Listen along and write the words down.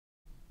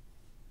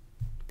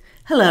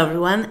Hello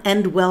everyone,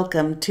 and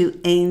welcome to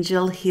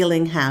Angel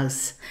Healing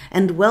House,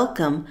 and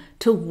welcome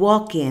to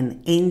Walk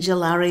In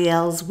Angel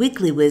Ariel's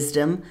Weekly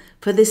Wisdom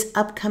for this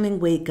upcoming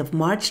week of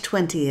March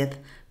 20th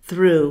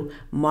through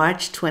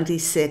March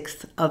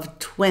 26th of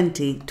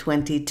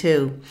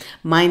 2022.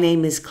 My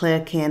name is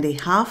Claire Candy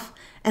Hoff,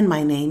 and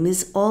my name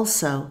is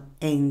also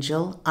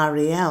Angel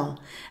Ariel,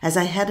 as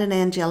I had an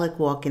angelic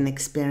walk-in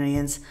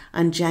experience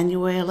on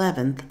January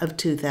 11th of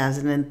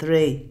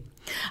 2003.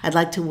 I'd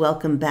like to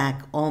welcome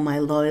back all my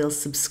loyal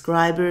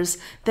subscribers.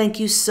 Thank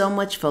you so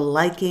much for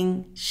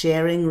liking,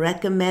 sharing,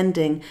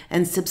 recommending,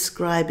 and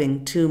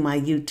subscribing to my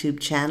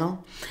YouTube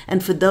channel.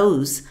 And for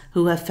those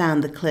who have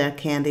found the Claire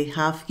Candy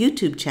Hoff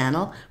YouTube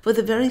channel for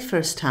the very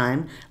first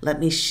time, let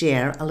me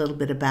share a little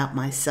bit about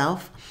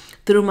myself.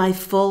 Through my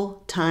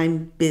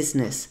full-time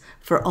business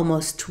for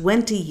almost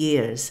 20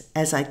 years,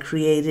 as I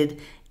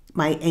created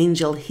my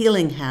Angel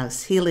Healing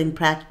House healing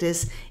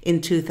practice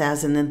in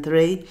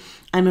 2003,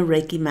 I'm a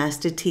Reiki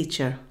master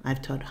teacher.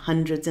 I've taught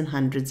hundreds and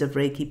hundreds of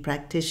Reiki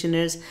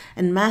practitioners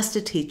and master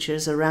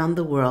teachers around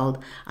the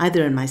world,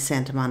 either in my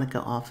Santa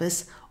Monica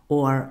office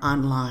or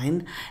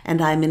online,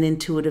 and I'm an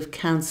intuitive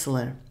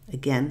counselor.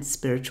 Again,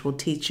 spiritual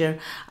teacher.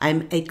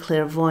 I'm a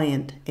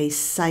clairvoyant, a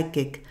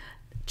psychic,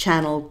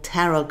 channel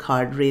tarot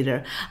card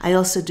reader. I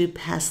also do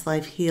past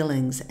life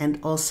healings and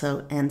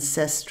also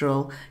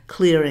ancestral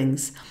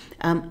clearings.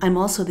 I'm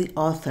also the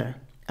author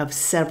of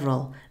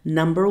several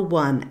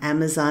 #1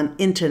 Amazon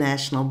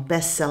International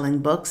best-selling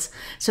books.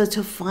 So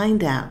to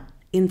find out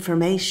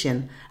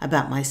information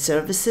about my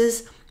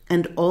services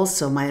and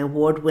also my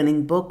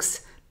award-winning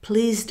books,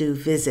 please do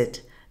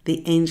visit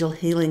the Angel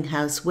Healing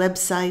House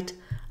website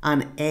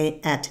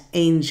at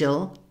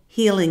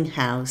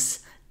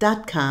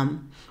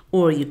angelhealinghouse.com,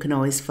 or you can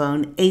always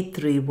phone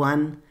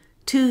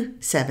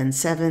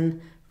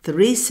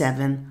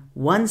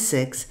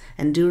 831-277-3716,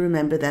 and do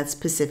remember that's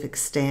Pacific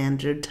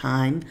Standard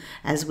Time,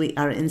 as we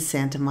are in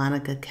Santa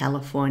Monica,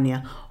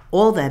 California.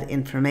 All that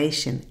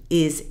information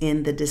is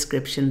in the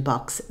description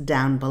box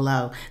down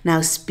below.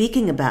 Now,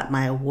 speaking about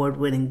my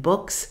award-winning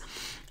books,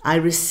 I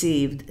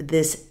received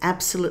this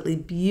absolutely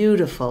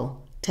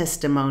beautiful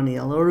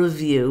testimonial or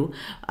review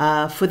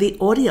for the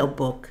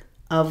audiobook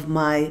of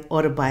my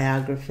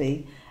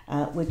autobiography,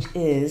 which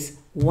is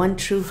One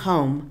True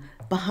Home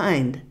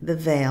Behind the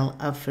Veil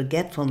of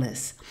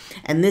Forgetfulness.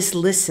 And this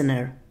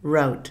listener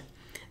wrote,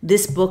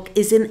 "This book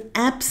is an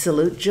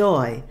absolute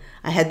joy.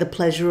 I had the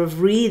pleasure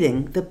of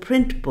reading the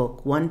print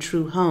book, One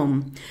True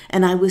Home,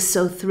 and I was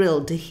so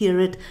thrilled to hear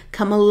it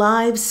come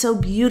alive so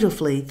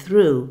beautifully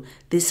through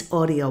this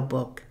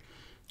audiobook.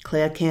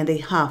 Claire Candy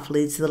Hoff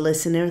leads the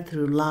listener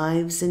through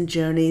lives and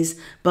journeys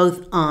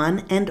both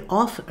on and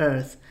off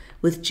Earth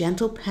with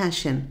gentle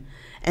passion,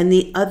 and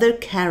the other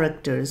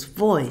characters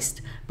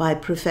voiced by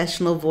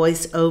professional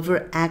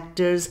voice-over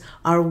actors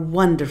are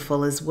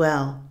wonderful as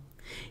well.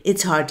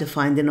 It's hard to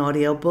find an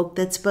audiobook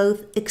that's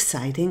both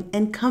exciting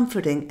and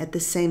comforting at the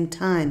same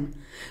time,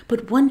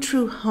 but One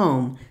True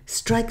Home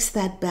strikes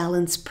that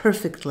balance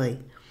perfectly.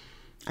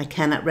 I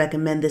cannot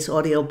recommend this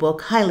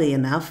audiobook highly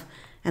enough,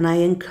 and I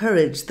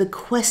encourage the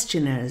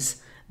questioners,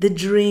 the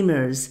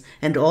dreamers,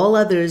 and all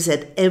others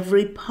at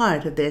every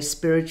part of their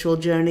spiritual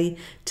journey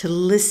to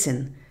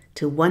listen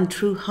to One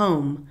True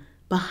Home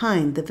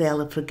Behind the Veil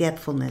of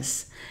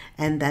Forgetfulness."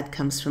 And that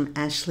comes from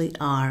Ashley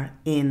R.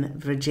 in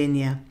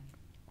Virginia.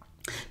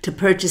 To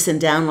purchase and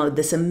download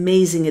this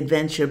amazing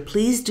adventure,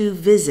 please do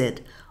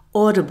visit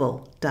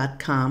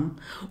audible.com,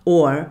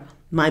 or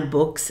my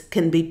books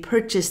can be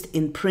purchased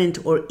in print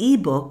or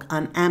ebook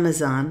on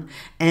Amazon,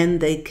 and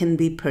they can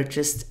be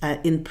purchased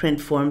in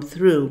print form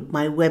through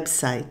my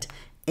website,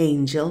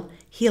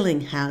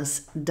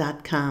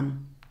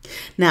 angelhealinghouse.com.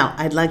 Now,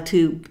 I'd like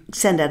to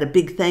send out a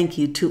big thank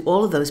you to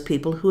all of those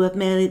people who have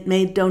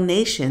made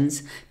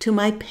donations to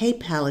my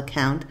PayPal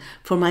account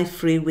for my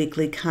free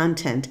weekly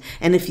content.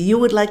 And if you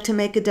would like to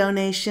make a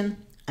donation,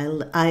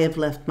 I have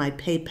left my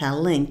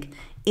PayPal link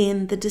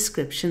in the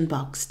description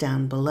box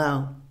down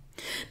below.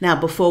 Now,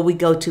 before we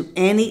go to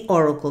any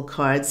oracle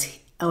cards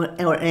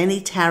or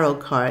any tarot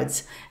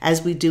cards,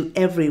 as we do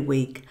every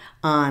week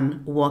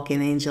on Walk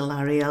in Angel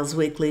Ariel's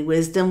Weekly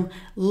Wisdom,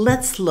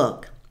 let's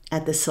look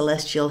at the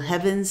celestial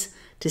heavens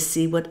to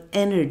see what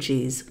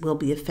energies will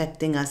be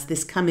affecting us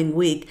this coming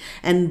week.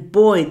 And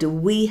boy, do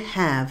we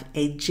have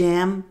a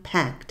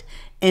jam-packed,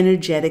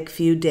 energetic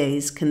few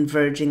days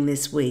converging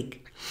this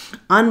week.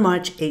 On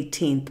March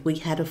 18th, we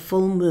had a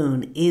full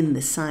moon in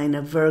the sign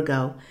of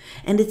Virgo,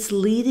 and it's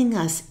leading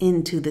us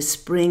into the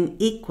spring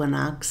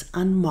equinox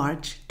on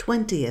March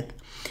 20th,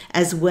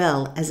 as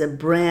well as a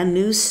brand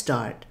new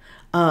start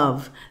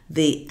of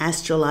the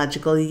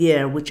astrological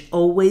year, which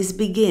always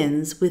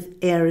begins with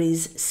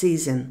Aries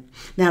season.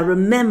 Now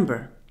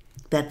remember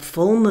that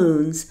full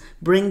moons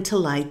bring to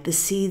light the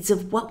seeds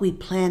of what we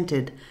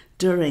planted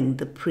during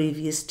the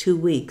previous 2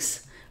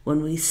 weeks,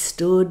 when we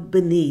stood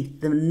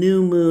beneath the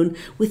new moon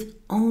with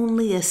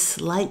only a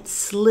slight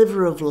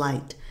sliver of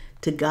light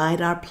to guide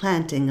our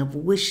planting of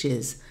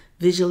wishes,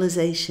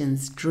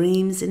 visualizations,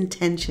 dreams,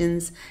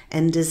 intentions,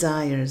 and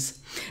desires.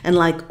 And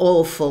like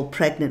all full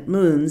pregnant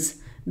moons,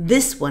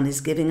 this one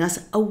is giving us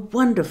a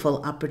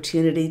wonderful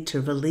opportunity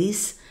to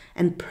release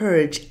and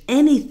purge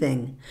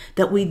anything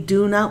that we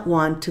do not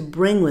want to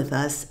bring with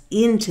us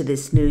into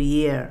this new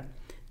year,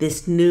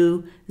 this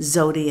new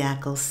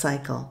zodiacal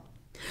cycle.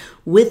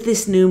 With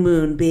this new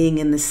moon being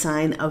in the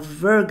sign of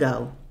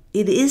Virgo,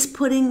 it is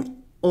putting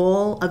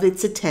all of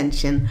its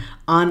attention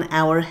on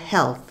our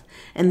health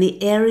and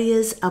the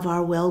areas of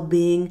our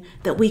well-being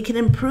that we can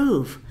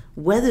improve,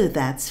 whether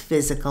that's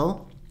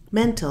physical,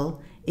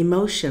 mental,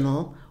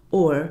 emotional,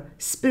 or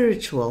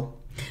spiritual.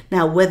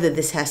 Now, whether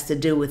this has to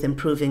do with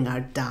improving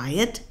our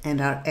diet and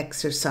our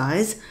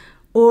exercise,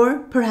 or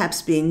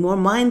perhaps being more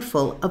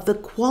mindful of the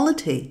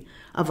quality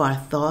of our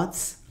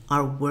thoughts,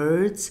 our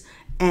words,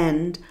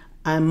 and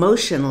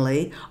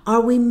emotionally,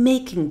 are we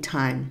making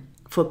time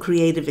for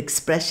creative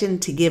expression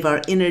to give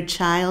our inner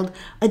child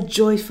a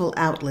joyful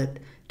outlet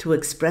to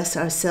express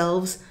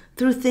ourselves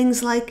through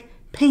things like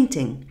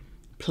painting,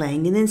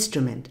 playing an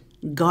instrument,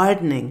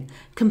 gardening,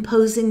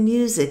 composing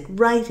music,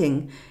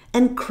 writing,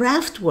 and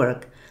craft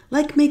work,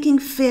 like making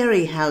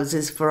fairy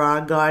houses for our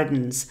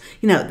gardens.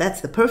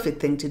 That's the perfect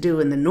thing to do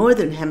in the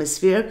Northern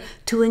Hemisphere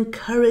to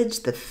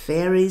encourage the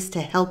fairies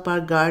to help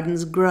our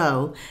gardens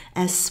grow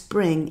as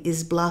spring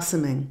is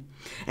blossoming.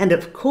 And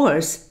of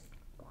course,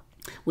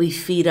 we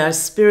feed our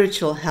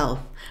spiritual health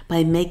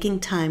by making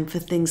time for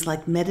things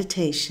like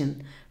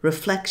meditation,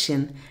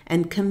 reflection,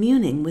 and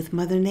communing with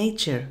Mother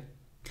Nature.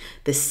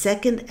 The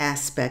second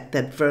aspect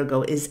that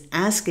Virgo is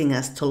asking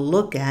us to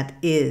look at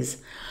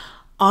is,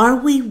 are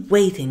we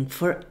waiting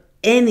for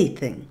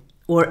anything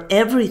or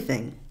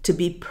everything to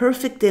be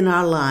perfect in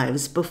our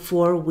lives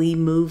before we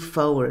move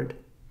forward?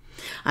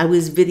 I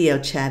was video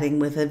chatting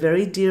with a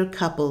very dear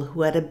couple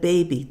who had a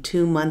baby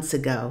 2 months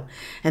ago,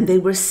 and they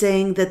were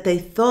saying that they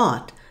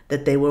thought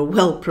that they were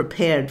well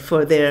prepared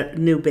for their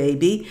new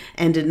baby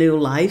and a new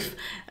life,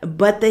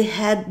 but they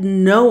had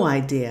no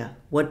idea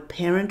what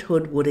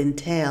parenthood would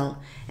entail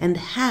and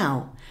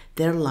how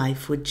their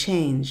life would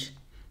change.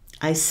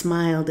 I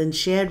smiled and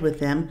shared with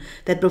them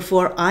that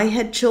before I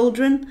had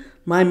children,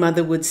 my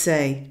mother would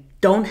say,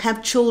 "Don't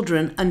have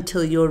children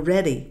until you're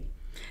ready."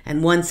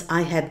 And once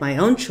I had my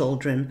own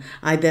children,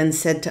 I then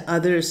said to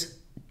others,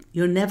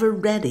 "You're never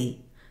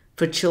ready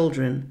for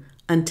children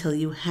until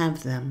you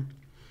have them."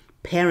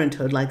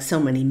 Parenthood, like so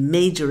many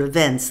major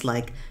events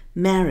like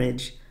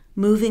marriage,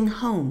 moving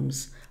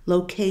homes,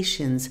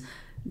 locations,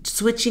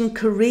 switching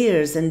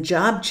careers and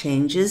job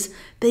changes,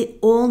 they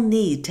all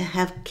need to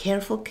have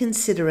careful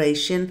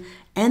consideration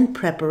and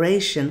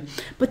preparation.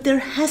 But there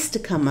has to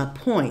come a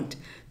point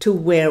to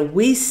where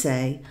we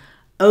say,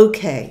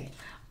 okay,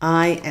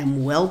 I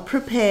am well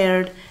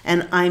prepared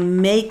and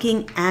I'm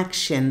making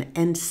action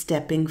and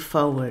stepping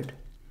forward.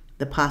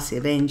 The posse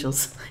of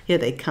angels, here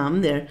they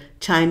come, they're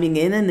chiming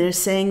in and they're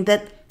saying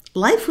that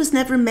life was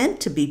never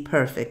meant to be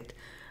perfect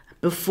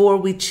before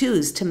we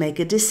choose to make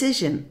a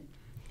decision.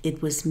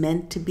 It was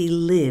meant to be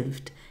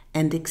lived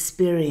and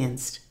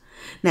experienced.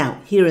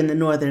 Now, here in the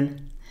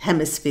Northern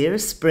Hemisphere,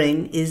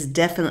 spring is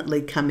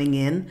definitely coming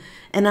in,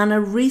 and on a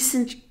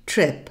recent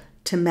trip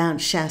to Mount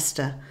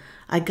Shasta,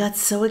 I got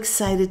so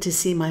excited to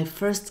see my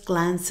first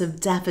glance of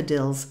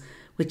daffodils,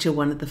 which are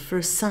one of the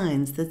first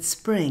signs that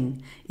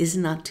spring is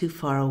not too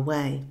far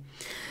away.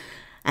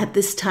 At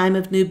this time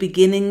of new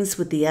beginnings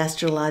with the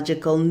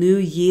astrological new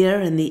year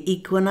and the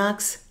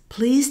equinox,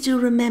 please do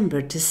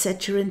remember to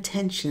set your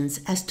intentions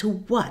as to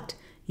what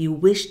you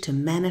wish to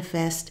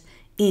manifest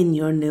in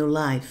your new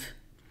life.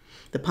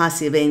 The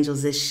posse of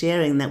angels is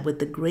sharing that with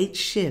the great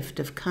shift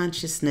of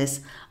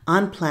consciousness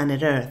on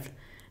planet Earth,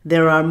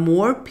 there are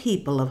more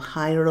people of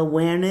higher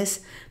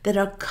awareness that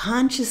are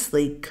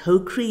consciously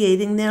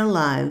co-creating their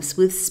lives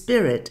with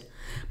spirit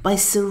by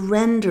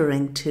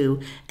surrendering to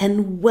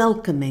and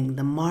welcoming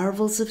the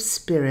marvels of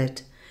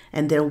spirit,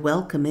 and they're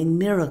welcoming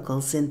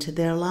miracles into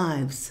their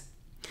lives.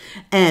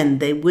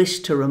 And they wish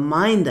to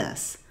remind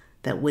us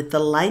that with the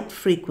light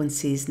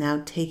frequencies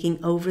now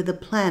taking over the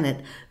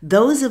planet,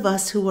 those of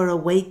us who are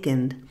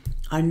awakened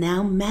are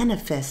now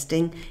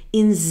manifesting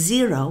in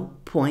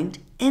 0-point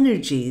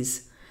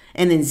energies.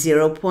 And in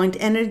 0-point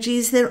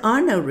energies, there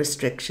are no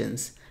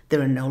restrictions,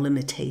 there are no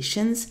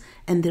limitations,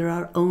 and there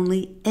are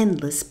only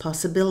endless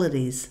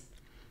possibilities.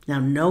 Now,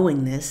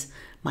 knowing this,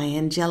 my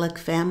angelic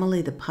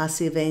family, the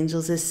posse of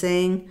angels, is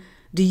saying,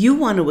 do you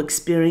want to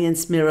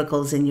experience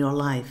miracles in your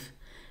life?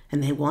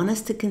 And they want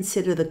us to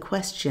consider the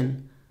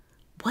question,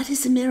 what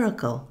is a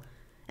miracle?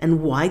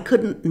 And why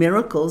couldn't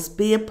miracles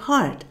be a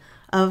part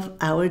of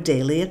our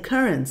daily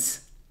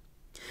occurrence?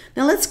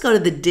 Now let's go to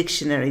the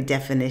dictionary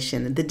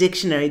definition. The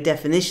dictionary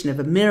definition of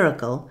a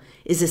miracle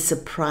is a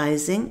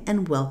surprising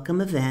and welcome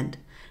event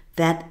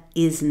that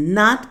is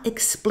not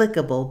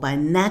explicable by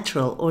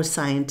natural or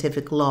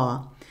scientific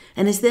law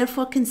and is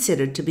therefore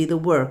considered to be the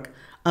work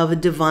of a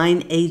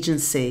divine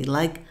agency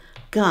like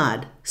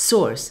God,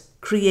 Source,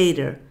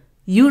 Creator,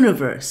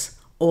 Universe,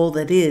 all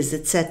that is,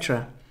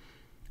 etc.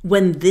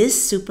 When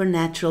this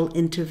supernatural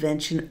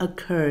intervention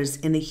occurs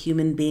in a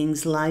human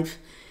being's life,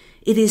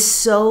 it is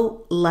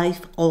so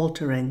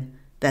life-altering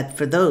that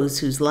for those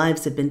whose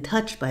lives have been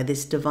touched by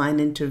this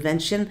divine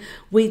intervention,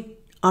 we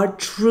are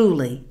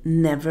truly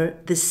never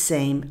the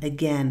same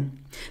again.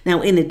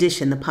 Now, in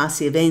addition, the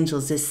posse of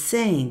angels is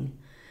saying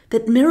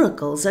that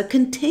miracles are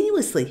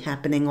continuously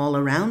happening all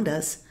around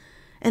us,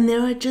 and they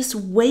are just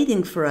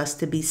waiting for us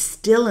to be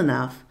still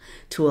enough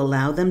to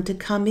allow them to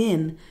come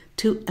in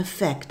to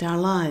affect our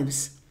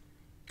lives.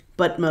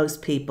 But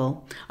most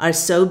people are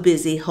so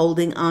busy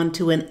holding on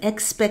to an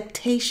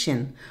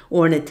expectation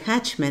or an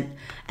attachment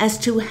as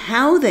to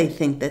how they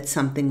think that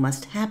something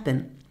must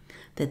happen,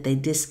 that they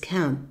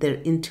discount their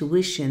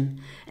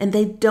intuition and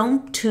they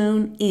don't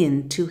tune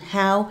in to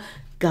how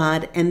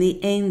God and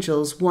the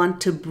angels want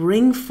to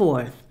bring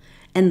forth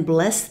and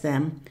bless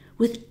them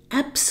with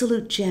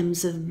absolute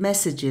gems of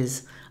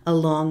messages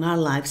along our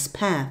life's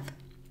path.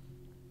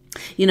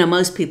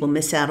 Most people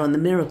miss out on the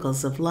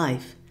miracles of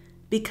life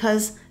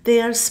because they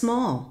are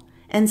small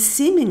and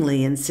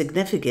seemingly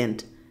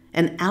insignificant,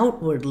 and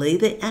outwardly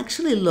they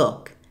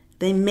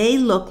may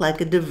look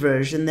like a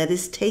diversion that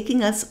is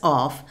taking us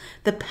off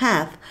the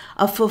path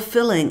of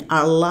fulfilling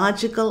our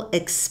logical,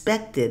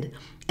 expected,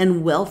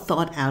 and well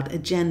thought out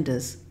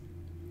agendas.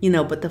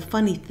 But the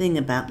funny thing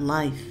about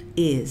life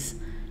is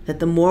that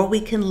the more we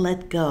can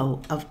let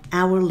go of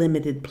our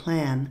limited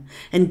plan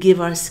and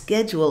give our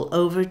schedule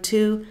over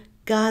to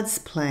God's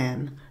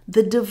plan,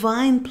 the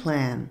divine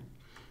plan,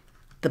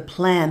 the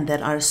plan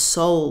that our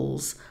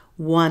souls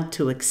want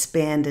to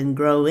expand and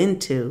grow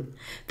into,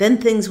 then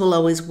things will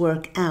always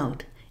work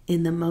out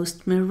in the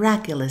most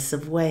miraculous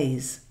of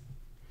ways.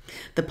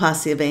 The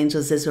posse of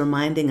angels is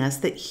reminding us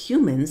that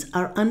humans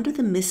are under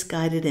the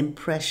misguided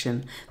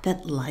impression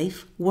that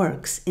life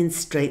works in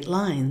straight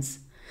lines.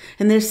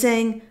 And they're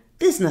saying,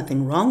 there's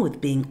nothing wrong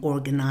with being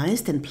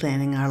organized and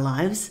planning our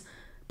lives.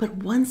 But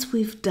once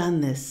we've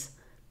done this,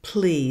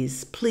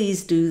 please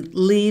do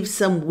leave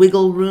some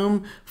wiggle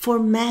room for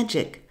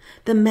magic.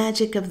 The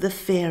magic of the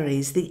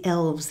fairies, the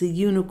elves, the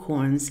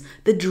unicorns,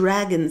 the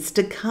dragons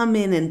to come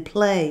in and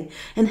play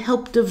and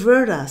help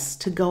divert us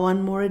to go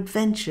on more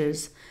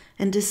adventures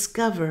and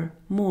discover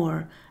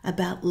more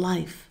about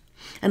life.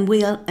 And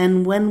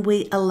when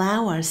we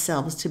allow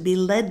ourselves to be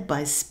led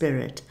by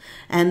Spirit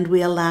and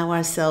we allow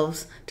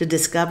ourselves to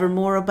discover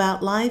more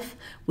about life,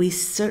 we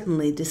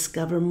certainly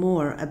discover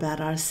more about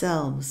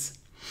ourselves.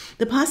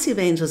 The posse of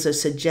angels are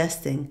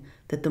suggesting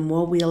that the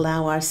more we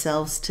allow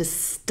ourselves to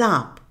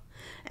stop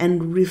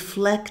and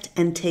reflect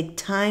and take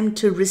time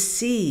to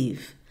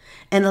receive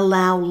and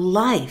allow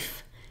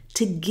life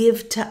to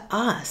give to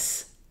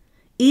us,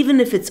 even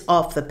if it's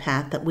off the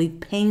path that we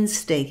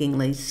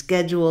painstakingly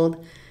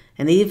scheduled,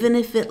 and even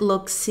if it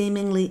looks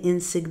seemingly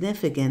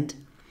insignificant,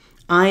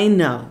 I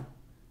know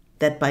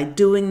that by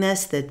doing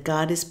this, that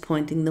God is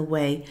pointing the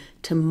way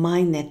to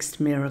my next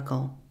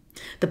miracle.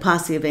 The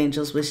posse of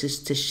angels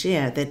wishes to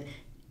share that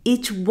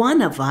each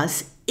one of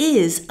us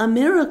is a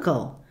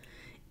miracle.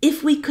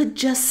 If we could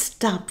just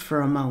stop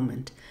for a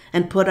moment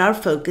and put our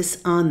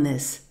focus on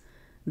this,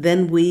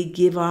 then we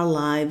give our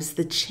lives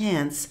the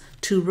chance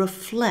to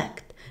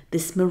reflect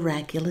this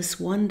miraculous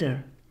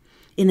wonder.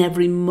 In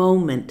every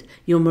moment,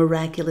 your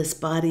miraculous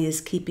body is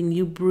keeping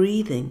you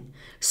breathing,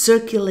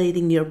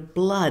 circulating your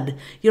blood.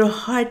 Your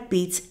heart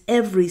beats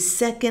every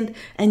second,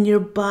 and your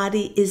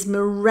body is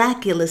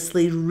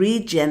miraculously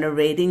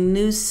regenerating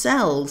new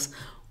cells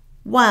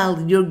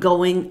while you're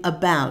going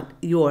about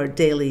your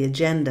daily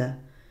agenda.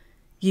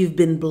 You've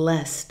been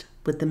blessed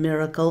with the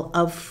miracle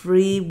of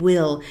free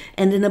will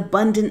and an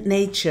abundant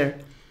nature,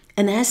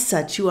 and as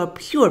such, you are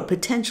pure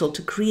potential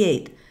to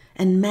create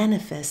and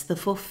manifest the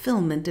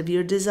fulfillment of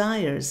your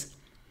desires.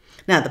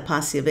 Now, the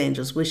posse of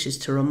angels wishes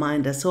to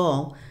remind us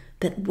all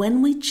that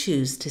when we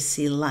choose to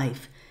see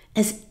life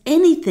as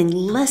anything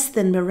less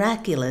than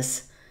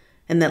miraculous,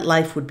 and that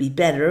life would be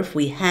better if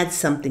we had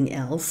something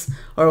else,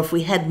 or if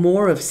we had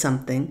more of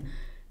something,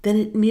 then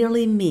it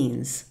merely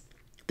means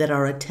that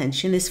our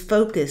attention is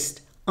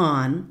focused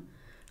on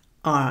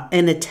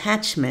an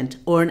attachment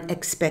or an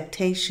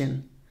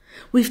expectation.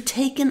 We've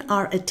taken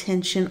our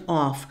attention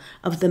off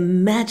of the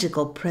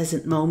magical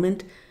present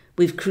moment.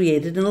 We've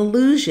created an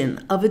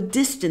illusion of a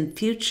distant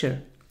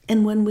future.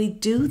 And when we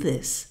do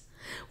this,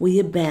 we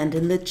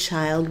abandon the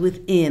child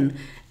within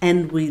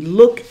and we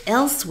look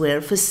elsewhere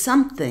for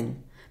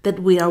something that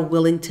we are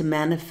willing to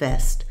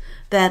manifest,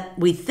 that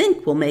we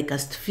think will make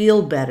us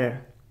feel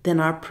better than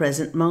our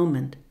present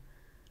moment.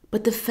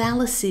 But the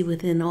fallacy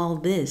within all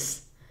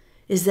this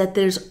is that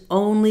there's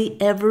only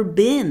ever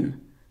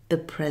been the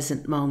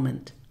present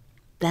moment.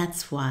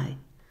 That's why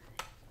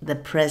the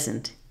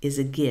present is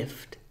a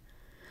gift.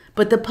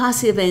 But the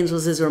posse of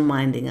angels is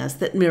reminding us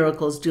that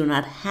miracles do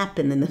not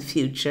happen in the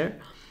future,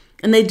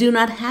 and they do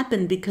not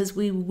happen because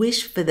we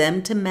wish for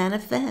them to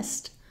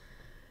manifest.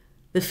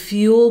 The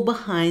fuel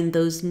behind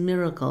those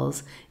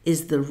miracles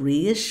is the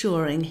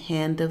reassuring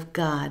hand of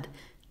God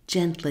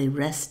gently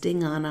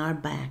resting on our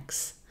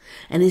backs,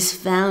 and is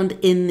found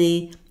in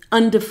the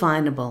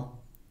undefinable,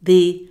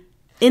 the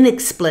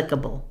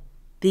inexplicable,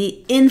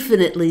 the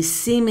infinitely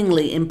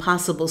seemingly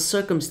impossible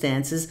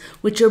circumstances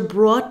which are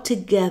brought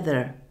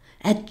together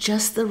at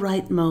just the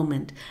right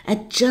moment,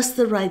 at just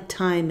the right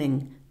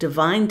timing,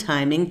 divine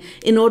timing,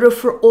 in order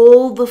for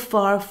all the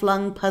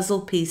far-flung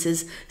puzzle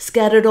pieces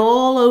scattered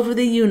all over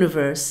the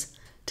universe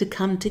to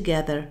come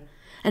together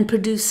and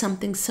produce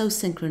something so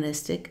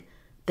synchronistic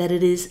that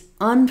it is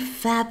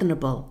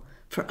unfathomable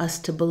for us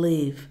to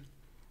believe.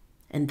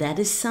 And that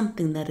is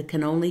something that it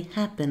can only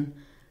happen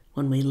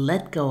when we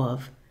let go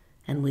of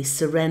and we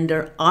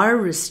surrender our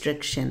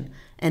restriction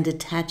and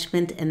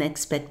attachment and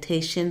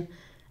expectation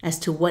as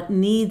to what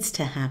needs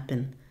to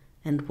happen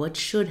and what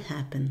should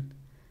happen.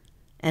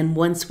 And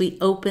once we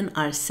open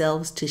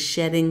ourselves to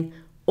shedding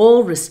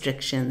all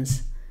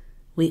restrictions,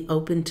 we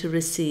open to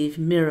receive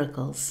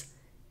miracles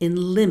in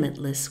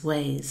limitless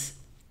ways.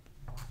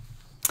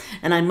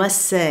 And I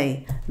must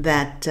say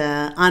that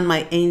on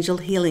my Angel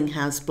Healing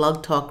House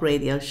Blog Talk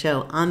Radio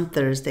show on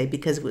Thursday,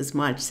 because it was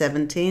March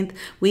 17th,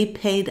 we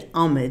paid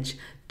homage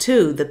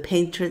to the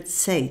patron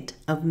saint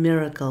of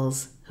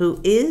miracles, who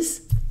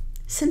is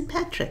St.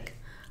 Patrick,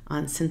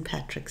 on St.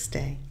 Patrick's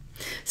Day.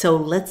 So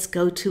let's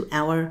go to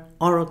our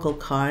oracle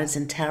cards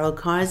and tarot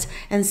cards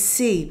and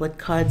see what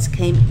cards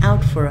came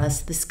out for us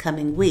this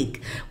coming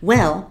week.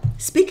 Well,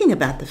 speaking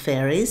about the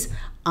fairies,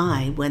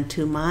 I went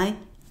to my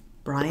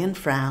Brian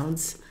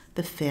Froud's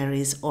The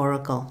Fairies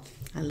Oracle.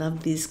 I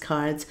love these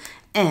cards,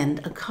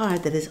 and a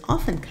card that has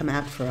often come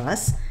out for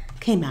us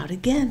came out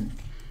again.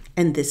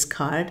 And this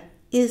card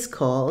is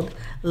called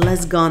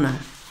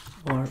Lasgona,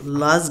 or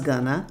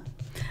Lasgona,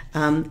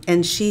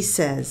 and she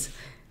says,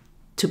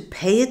 to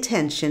pay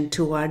attention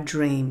to our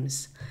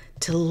dreams,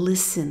 to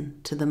listen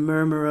to the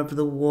murmur of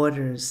the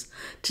waters,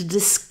 to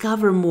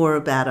discover more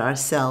about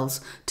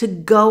ourselves, to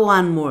go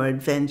on more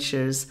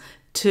adventures,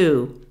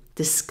 to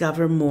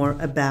discover more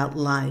about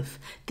life.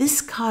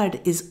 This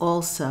card is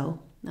also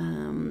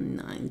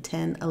 9,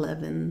 10,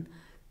 11,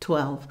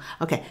 12.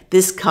 Okay,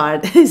 this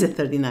card is a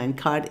 39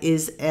 card,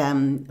 is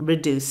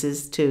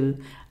reduces to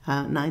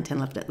 9, 10,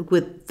 11,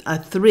 with a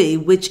 3,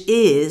 which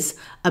is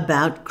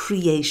about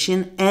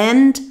creation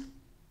and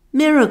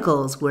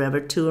miracles.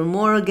 Wherever two or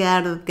more are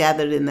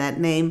gathered in that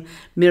name,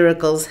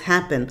 miracles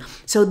happen.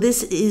 So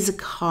this is a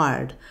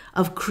card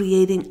of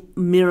creating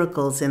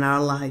miracles in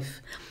our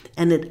life.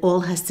 And it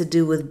all has to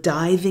do with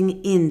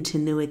diving into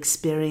new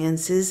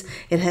experiences.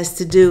 It has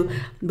to do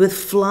with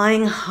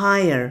flying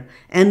higher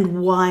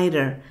and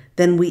wider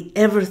than we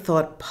ever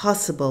thought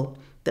possible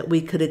that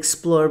we could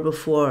explore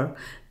before.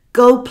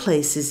 Go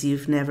places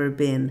you've never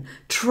been.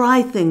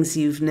 Try things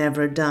you've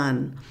never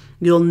done.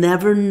 You'll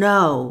never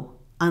know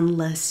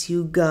unless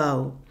you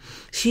go.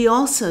 She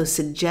also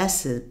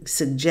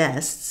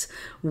suggests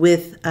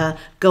with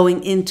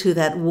going into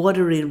that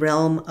watery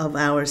realm of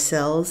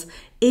ourselves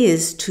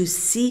is to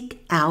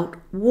seek out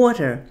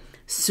water,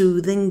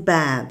 soothing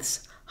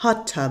baths,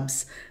 hot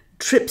tubs,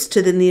 trips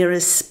to the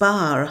nearest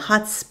spa or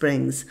hot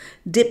springs,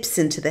 dips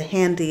into the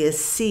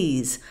handiest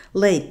seas,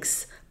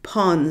 lakes,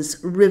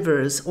 ponds,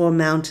 rivers, or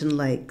mountain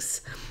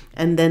lakes.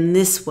 And then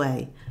this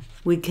way,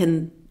 we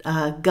can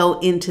go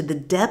into the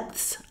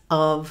depths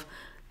of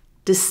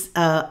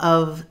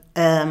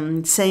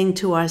saying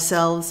to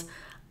ourselves,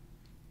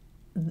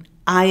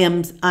 I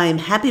am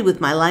happy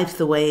with my life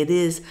the way it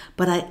is,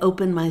 but I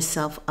open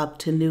myself up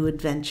to new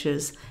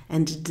adventures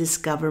and to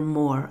discover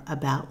more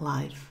about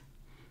life.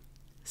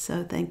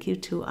 So thank you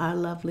to our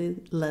lovely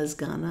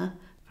Lasgana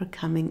for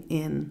coming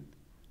in.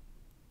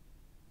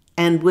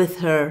 And with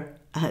her,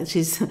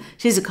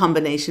 she's a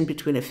combination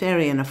between a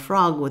fairy and a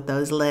frog with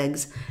those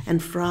legs.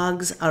 And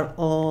frogs are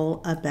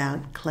all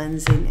about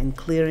cleansing and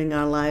clearing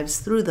our lives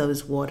through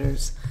those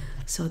waters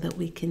so that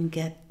we can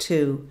get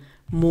to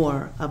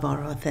more of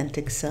our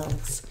authentic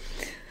selves.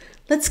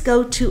 Let's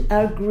go to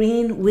our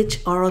Green Witch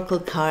Oracle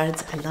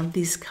cards. I love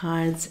these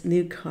cards,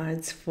 new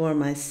cards for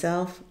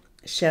myself.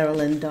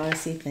 Cheryl and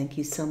Darcy, thank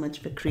you so much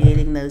for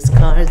creating those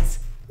cards.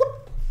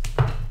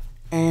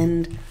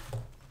 And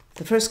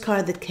the first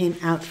card that came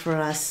out for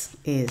us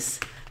is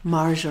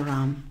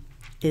Marjoram,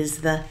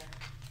 is the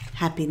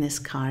happiness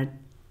card.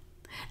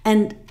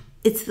 And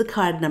it's the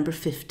card number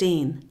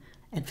 15.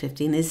 And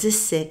 15 is a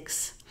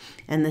 6.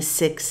 And the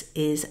 6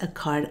 is a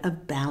card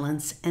of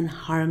balance and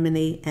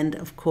harmony and,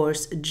 of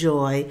course,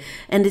 joy.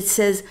 And it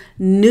says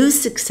new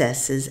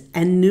successes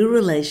and new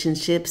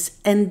relationships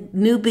and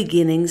new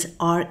beginnings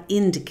are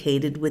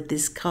indicated with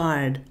this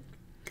card.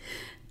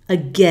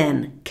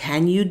 Again,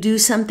 can you do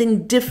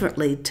something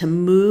differently to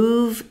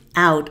move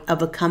out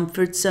of a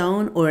comfort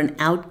zone or an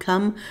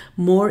outcome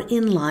more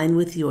in line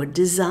with your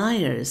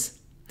desires?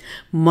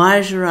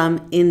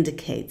 Marjoram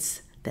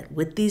indicates that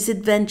with these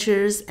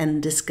adventures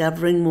and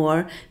discovering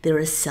more, there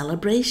are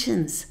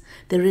celebrations,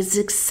 there is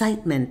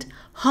excitement,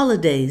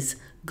 holidays,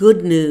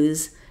 good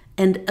news,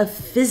 and a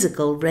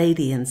physical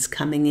radiance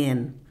coming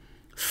in.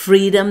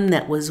 Freedom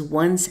that was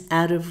once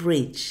out of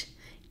reach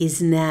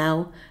is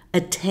now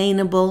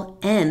attainable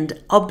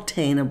and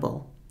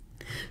obtainable.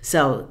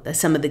 So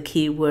some of the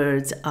key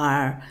words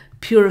are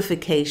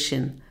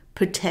purification,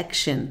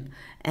 protection,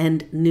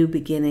 and new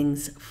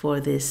beginnings for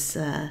this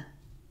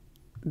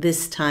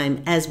this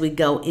time as we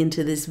go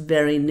into this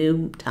very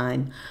new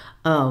time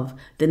of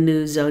the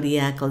new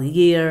zodiacal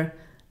year,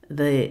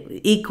 the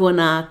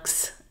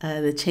equinox,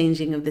 the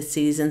changing of the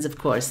seasons, of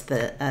course,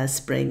 the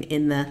spring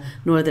in the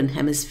northern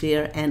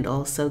hemisphere, and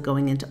also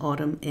going into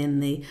autumn in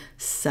the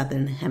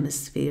southern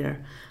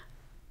hemisphere.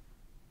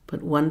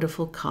 But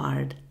wonderful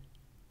card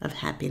of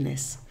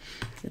happiness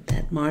with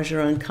that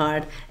Margeron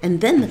card.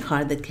 And then the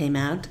card that came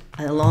out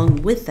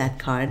along with that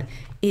card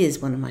is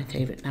one of my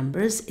favorite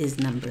numbers, is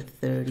number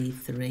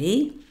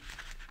 33.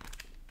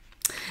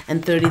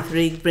 And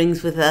 33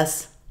 brings with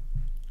us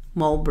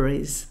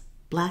mulberries,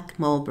 black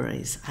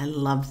mulberries. I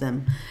love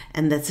them.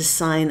 And that's a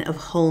sign of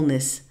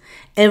wholeness.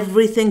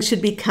 Everything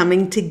should be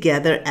coming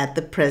together at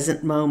the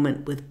present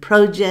moment with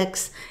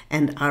projects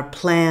and our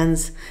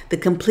plans. The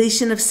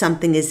completion of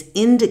something is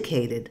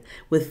indicated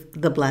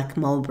with the black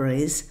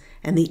mulberries,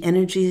 and the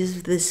energies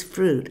of this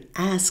fruit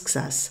asks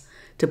us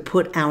to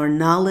put our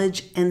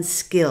knowledge and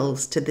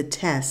skills to the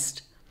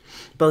test.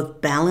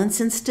 Both balance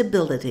and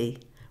stability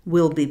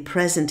will be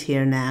present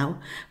here now.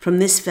 From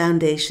this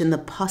foundation, the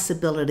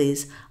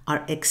possibilities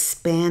are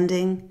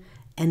expanding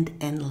and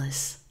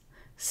endless.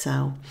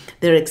 So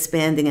they're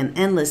expanding and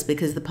endless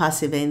because the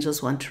posse of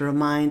angels want to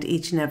remind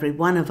each and every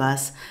one of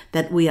us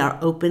that we are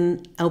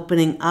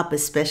opening up,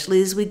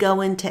 especially as we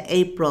go into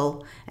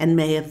April and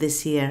May of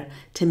this year,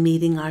 to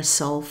meeting our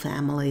soul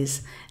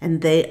families.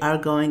 And they are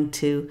going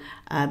to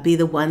be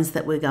the ones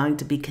that we're going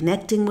to be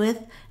connecting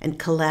with and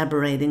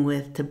collaborating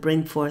with to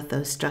bring forth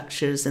those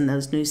structures and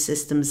those new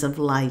systems of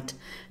light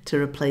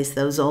to replace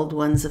those old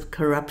ones of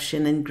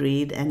corruption and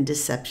greed and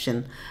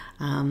deception,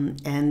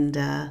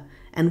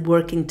 and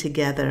working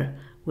together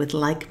with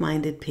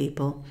like-minded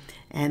people,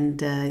 and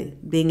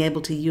being able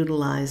to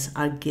utilize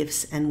our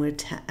gifts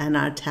and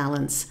our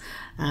talents.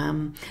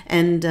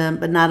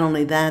 But not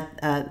only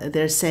that,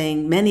 they're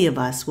saying many of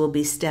us will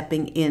be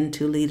stepping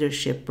into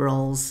leadership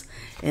roles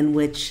in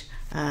which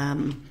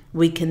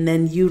we can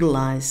then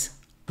utilize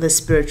the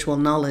spiritual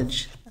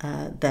knowledge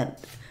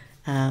that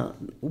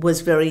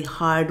was very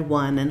hard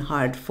won and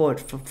hard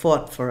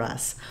fought for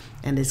us,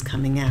 and is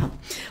coming out.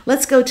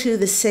 Let's go to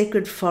the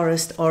Sacred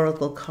Forest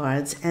Oracle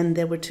cards, and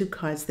there were two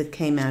cards that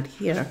came out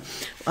here.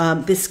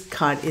 This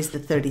card is the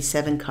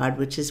 37 card,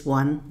 which is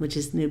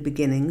new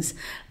beginnings,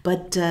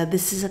 but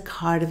this is a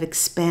card of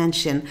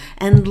expansion.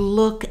 And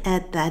look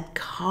at that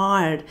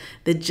card,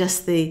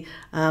 the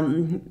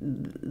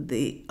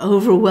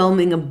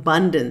overwhelming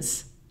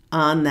abundance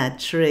on that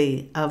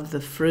tree of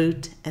the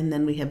fruit. And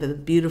then we have a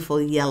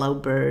beautiful yellow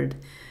bird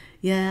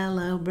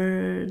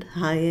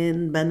high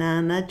in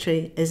banana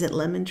tree. Is it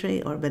lemon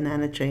tree or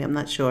banana tree? I'm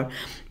not sure.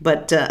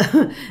 But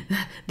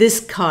this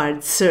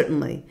card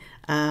certainly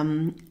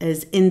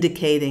is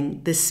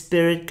indicating the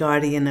spirit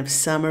guardian of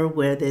summer,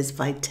 where there's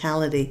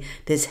vitality,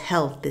 there's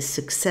health, there's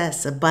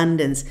success,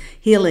 abundance,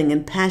 healing,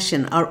 and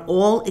passion are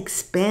all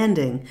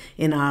expanding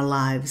in our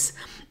lives.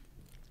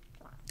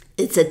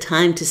 It's a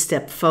time to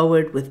step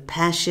forward with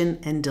passion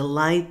and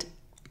delight.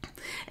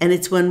 And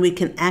it's when we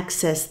can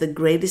access the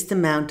greatest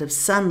amount of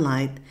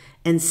sunlight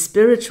and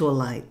spiritual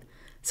light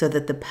so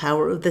that the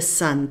power of the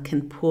sun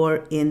can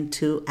pour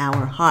into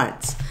our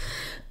hearts.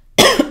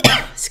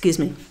 Excuse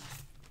me.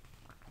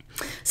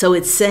 So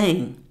it's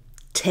saying,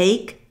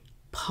 take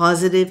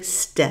positive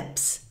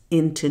steps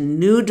into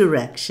new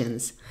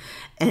directions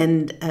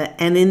and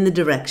in the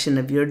direction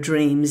of your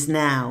dreams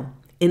now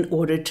in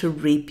order to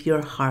reap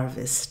your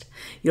harvest.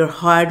 Your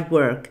hard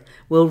work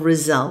will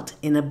result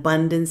in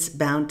abundance,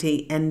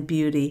 bounty, and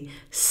beauty.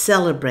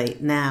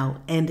 Celebrate now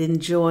and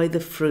enjoy the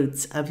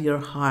fruits of your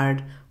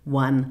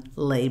hard-won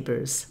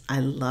labors. I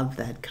love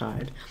that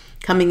card.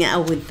 Coming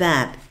out with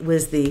that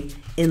was the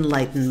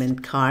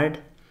Enlightenment card,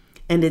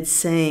 and it's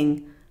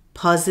saying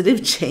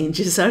positive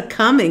changes are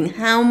coming.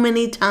 How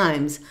many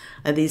times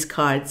are these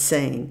cards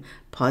saying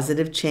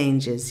positive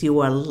changes? You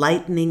are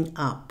lightening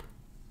up.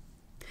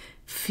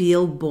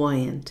 Feel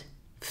buoyant.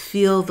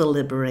 Feel the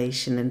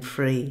liberation and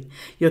free.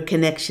 Your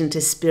connection to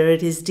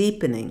spirit is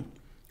deepening.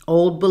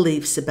 Old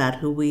beliefs about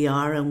who we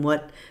are and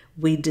what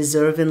we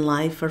deserve in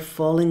life are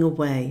falling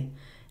away,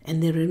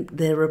 and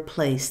they're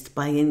replaced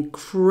by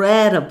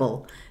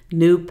incredible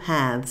new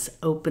paths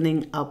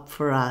opening up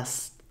for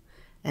us.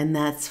 And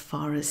that's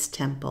Forest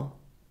Temple.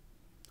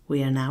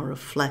 We are now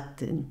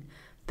reflecting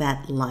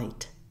that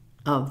light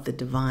of the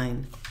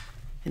divine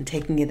and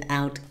taking it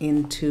out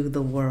into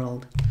the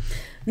world.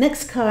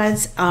 Next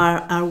cards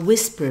are our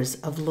Whispers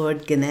of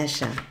Lord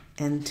Ganesha,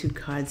 and two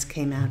cards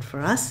came out for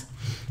us.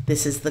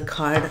 This is the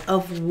card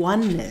of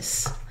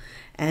Oneness,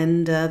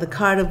 and the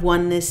card of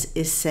Oneness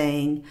is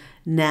saying,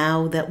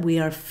 now that we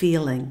are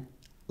feeling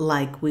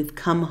like we've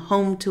come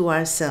home to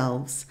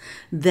ourselves,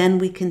 then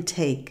we can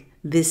take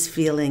this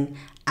feeling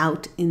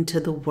out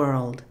into the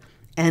world,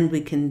 and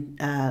we can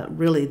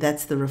really,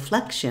 that's the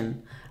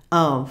reflection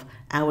of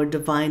our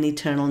divine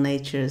eternal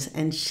natures,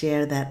 and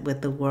share that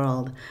with the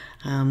world.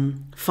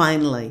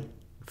 Finally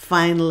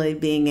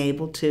being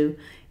able to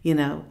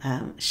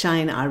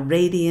shine our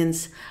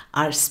radiance,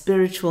 our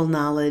spiritual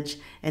knowledge,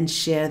 and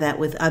share that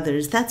with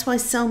others. That's why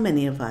so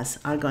many of us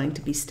are going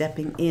to be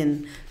stepping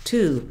in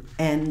to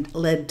and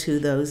led to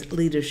those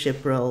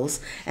leadership roles.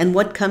 And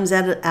what comes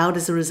out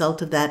as a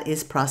result of that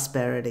is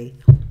prosperity.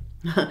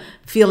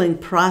 Feeling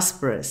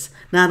prosperous,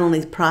 not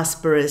only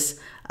prosperous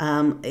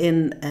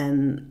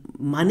in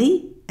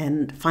money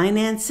and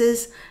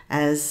finances,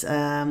 as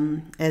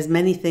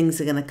many things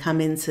are going to come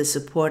in to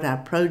support our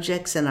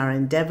projects and our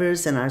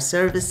endeavors and our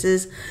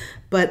services,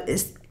 but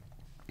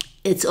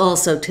it's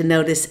also to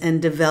notice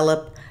and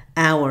develop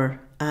our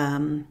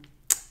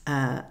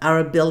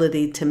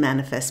ability to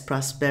manifest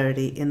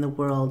prosperity in the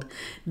world.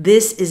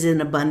 This is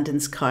an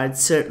abundance card,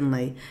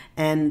 certainly,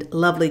 and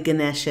lovely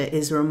Ganesha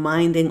is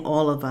reminding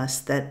all of us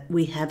that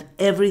we have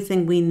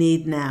everything we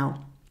need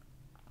now,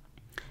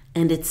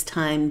 and it's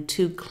time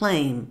to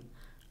claim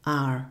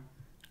our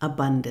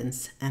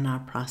abundance and our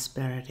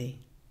prosperity.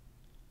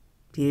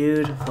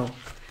 Beautiful.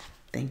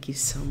 Thank you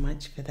so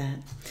much for that.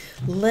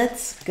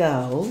 Let's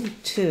go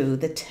to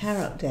the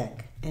tarot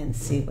deck and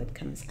see what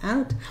comes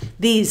out.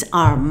 These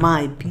are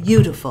my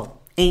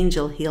beautiful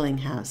Angel Healing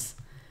House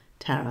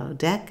tarot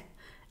deck.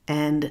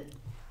 And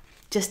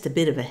just a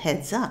bit of a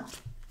heads up,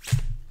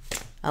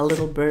 a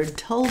little bird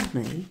told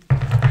me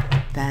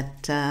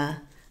that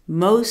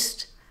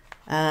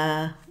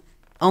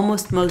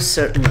almost most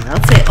certainly,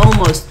 I'll say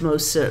almost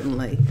most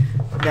certainly,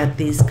 that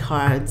these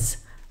cards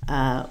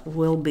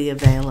will be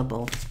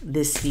available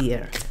this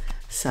year.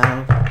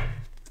 So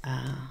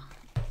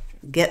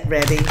get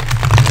ready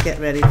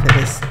for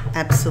this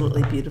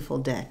absolutely beautiful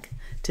deck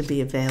to be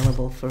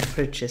available for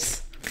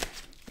purchase.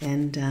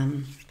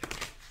 And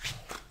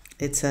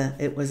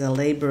it was a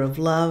labor of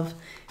love.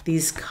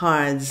 These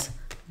cards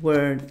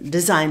were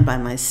designed by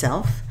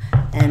myself,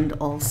 and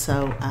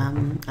also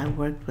I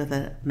worked with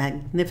a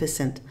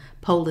magnificent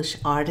Polish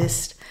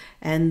artist,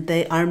 and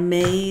they are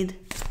made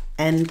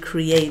and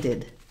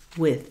created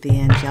with the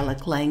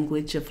angelic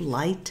language of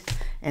light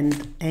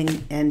and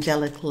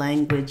angelic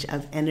language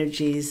of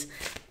energies,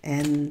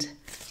 and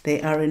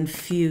they are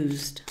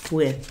infused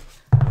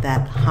with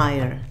that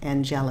higher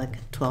angelic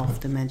 12th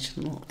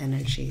dimensional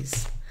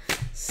energies.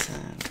 So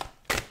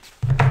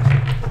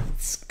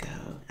let's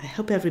go. I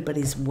hope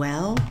everybody's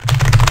well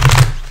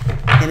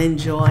and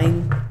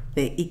enjoying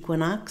the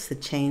equinox, the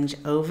change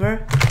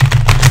over.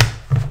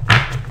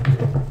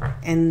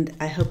 And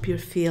I hope you're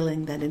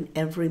feeling that in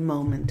every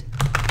moment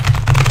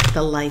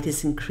the light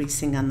is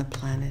increasing on the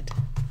planet,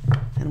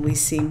 and we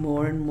see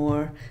more and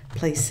more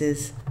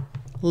places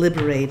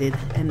liberated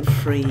and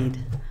freed,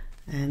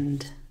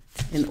 and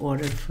in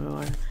order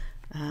for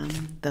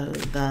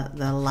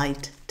the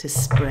light to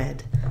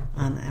spread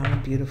on our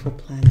beautiful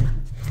planet.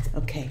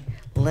 Okay,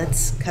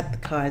 let's cut the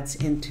cards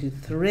into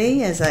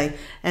three. As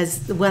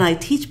when I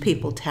teach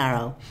people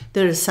tarot,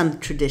 there are some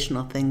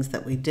traditional things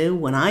that we do.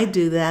 When I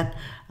do that,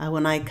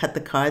 when I cut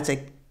the cards,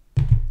 I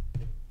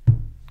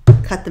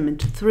cut them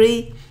into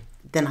three.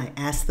 Then I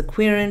ask the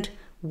querent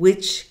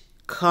which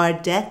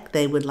card deck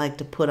they would like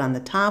to put on the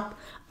top.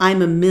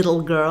 I'm a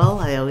middle girl.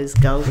 I always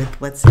go with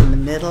what's in the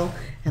middle,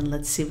 and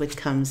let's see what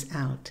comes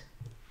out.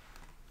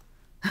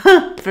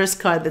 First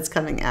card that's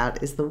coming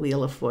out is the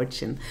Wheel of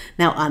Fortune.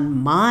 Now on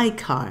my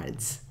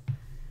cards,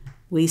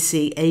 we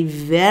see a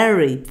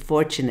very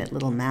fortunate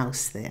little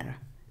mouse there,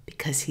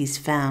 because he's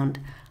found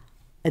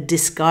a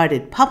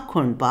discarded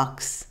popcorn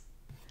box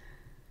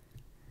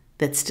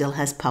that still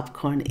has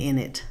popcorn in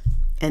it.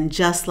 And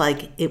just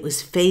like it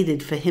was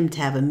fated for him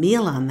to have a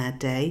meal on that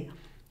day,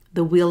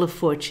 the Wheel of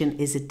Fortune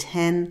is a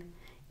 10.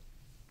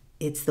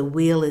 The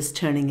wheel is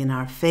turning in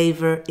our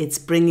favor. It's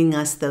bringing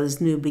us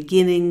those new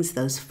beginnings,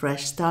 those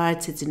fresh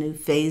starts. It's a new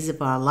phase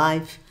of our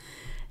life.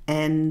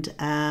 And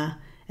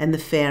the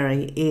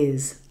fairy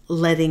is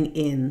letting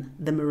in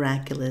the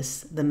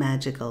miraculous, the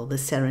magical, the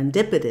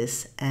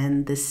serendipitous,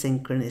 and the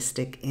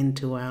synchronistic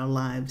into our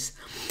lives.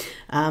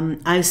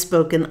 I've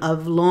spoken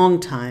of long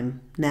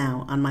time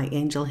now on my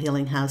Angel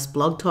Healing House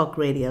blog talk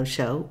radio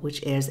show,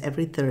 which airs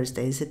every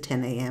Thursdays at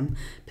 10 a.m.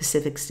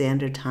 Pacific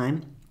Standard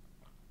Time,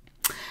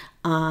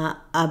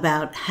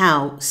 about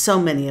how so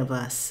many of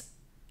us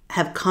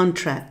have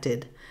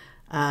contracted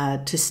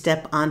to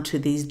step onto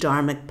these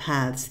dharmic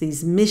paths,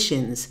 these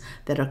missions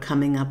that are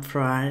coming up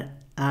for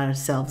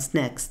ourselves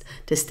next,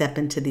 to step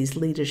into these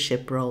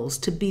leadership roles,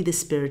 to be the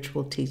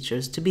spiritual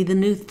teachers, to be the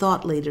new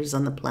thought leaders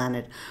on the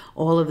planet,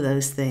 all of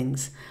those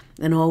things.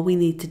 And all we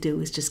need to do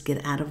is just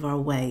get out of our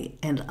way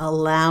and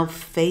allow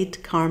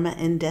fate, karma,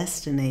 and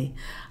destiny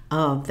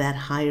of that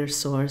higher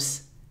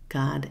source,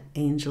 God,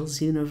 angels,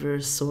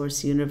 universe,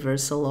 source,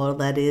 universal, all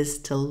that is,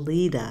 to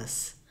lead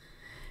us,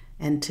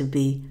 and to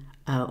be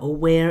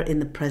aware in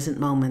the present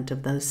moment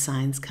of those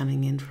signs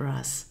coming in for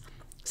us.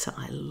 So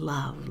I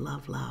love,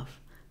 love, love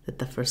that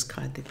the first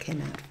card that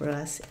came out for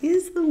us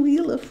is the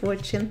Wheel of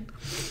Fortune.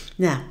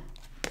 Now,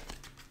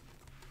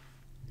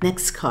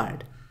 next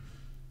card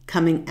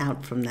coming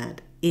out from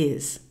that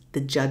is the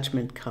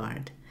Judgment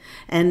card.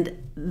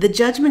 And the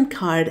Judgment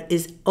card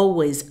is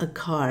always a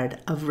card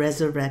of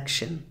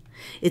resurrection.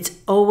 It's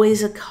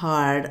always a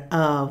card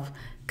of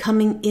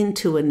coming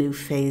into a new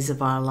phase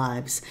of our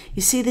lives.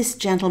 You see this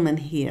gentleman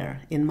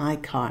here in my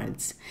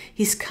cards.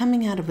 He's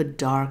coming out of a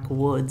dark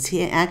woods.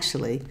 He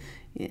actually,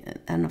 I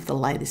don't know if the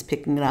light is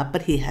picking it up,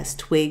 but he has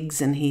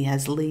twigs and he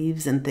has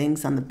leaves and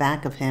things on the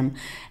back of him,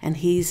 and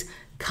he's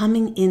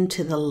coming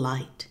into the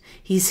light.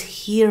 He's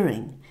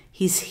hearing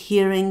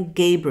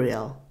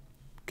Gabriel,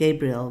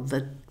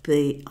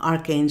 the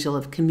archangel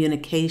of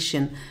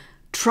communication,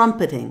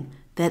 trumpeting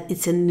that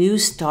it's a new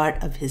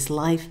start of his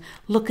life.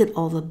 Look at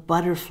all the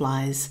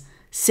butterflies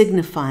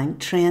signifying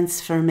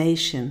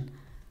transformation,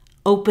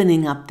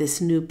 opening up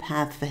this new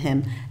path for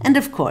him. And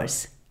of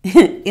course,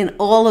 in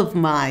all of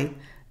my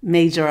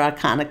major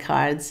arcana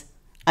cards,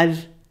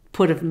 I've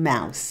put a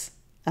mouse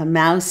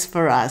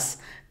for us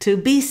to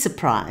be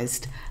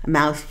surprised,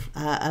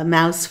 a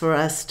mouse for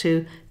us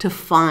to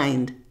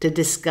find, to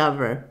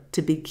discover,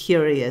 to be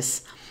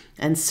curious.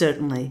 And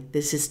certainly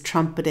this is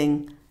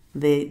trumpeting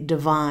the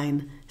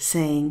divine,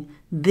 saying,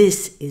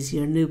 this is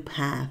your new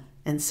path.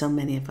 And so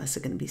many of us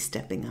are going to be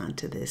stepping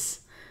onto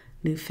this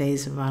new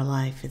phase of our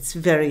life. It's a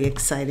very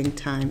exciting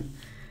time.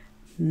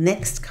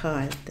 Next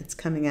card that's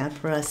coming out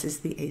for us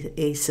is the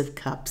Ace of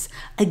Cups.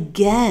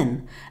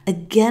 Again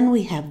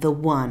we have the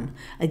one.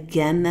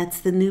 Again, that's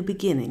the new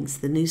beginnings,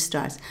 the new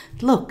starts.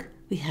 Look,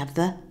 we have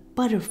the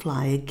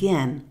butterfly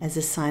again as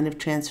a sign of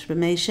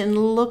transformation.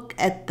 Look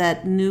at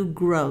that new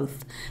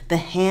growth. The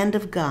hand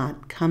of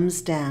God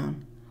comes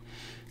down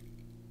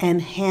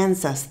and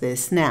hands us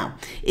this. Now,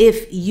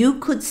 if you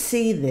could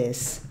see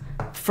this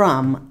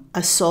from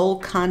a soul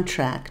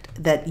contract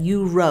that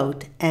you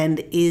wrote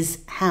and is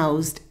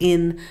housed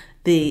in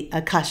the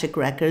Akashic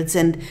Records,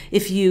 and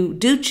if you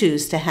do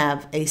choose to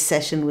have a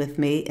session with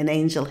me, an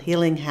Angel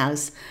Healing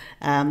House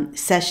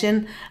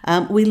session,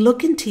 we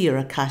look into your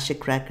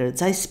Akashic Records.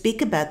 I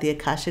speak about the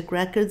Akashic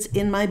Records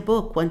in my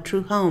book, One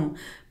True Home,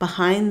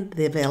 Behind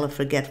the Veil of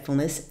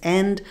Forgetfulness,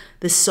 and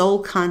the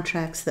soul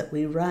contracts that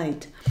we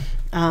write.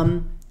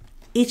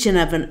 Each and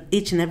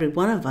every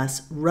one of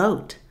us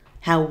wrote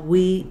how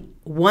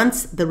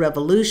once the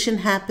revolution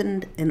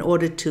happened, in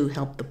order to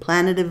help the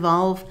planet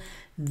evolve,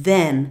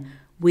 then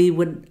we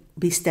would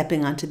be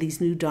stepping onto these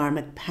new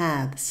dharmic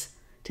paths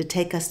to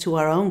take us to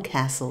our own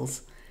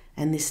castles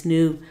and this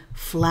new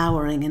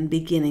flowering and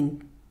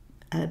beginning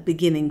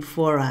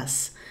for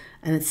us.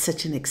 And it's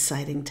such an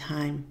exciting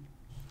time.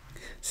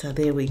 So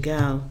there we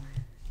go.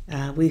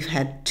 We've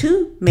had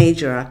 2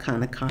 major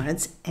arcana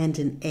cards and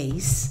an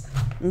ace.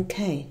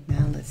 Okay,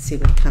 now let's see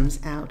what comes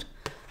out.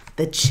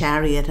 The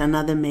Chariot,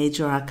 another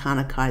major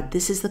arcana card.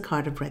 This is the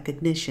card of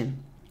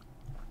recognition.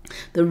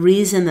 The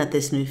reason that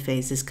this new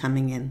phase is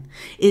coming in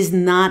is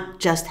not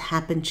just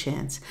happen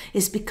chance.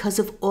 It's because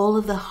of all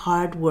of the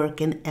hard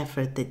work and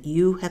effort that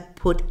you have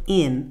put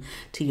in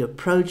to your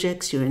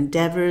projects, your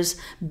endeavors,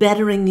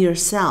 bettering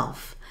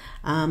yourself.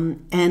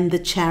 And the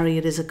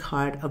Chariot is a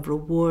card of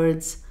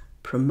rewards,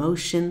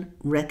 promotion,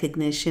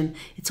 recognition.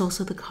 It's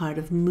also the card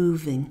of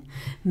moving.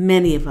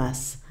 Many of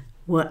us,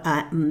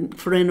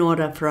 in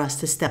order for us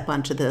to step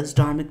onto those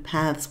dharmic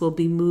paths, will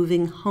be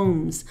moving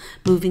homes,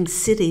 moving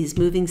cities,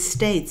 moving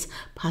states,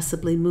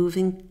 possibly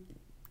moving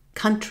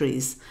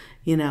countries,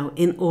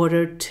 in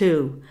order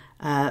to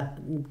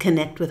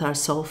connect with our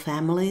soul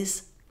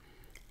families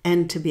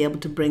and to be able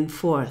to bring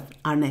forth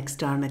our next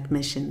dharmic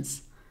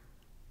missions.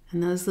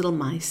 And those little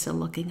mice are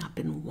looking up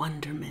in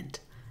wonderment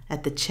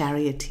at the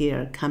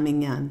charioteer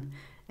coming in.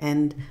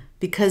 And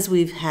because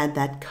we've had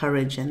that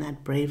courage and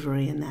that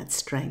bravery and that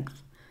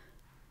strength,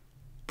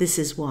 this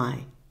is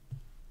why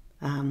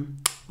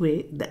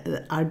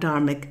our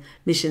dharmic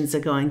missions are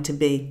going to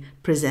be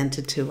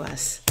presented to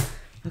us.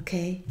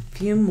 Okay, a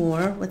few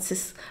more. What's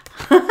this?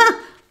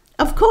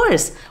 Of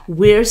course,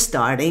 we're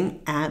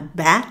starting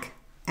back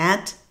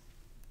at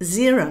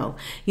 0.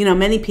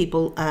 Many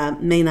people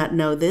may not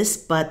know this,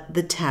 but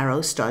the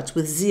tarot starts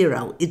with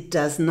 0. It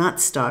does not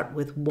start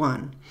with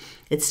 1.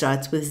 It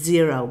starts with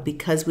 0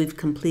 because we've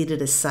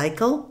completed a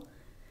cycle,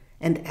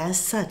 and as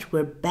such,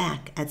 we're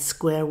back at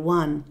square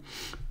one.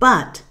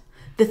 But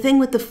the thing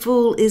with the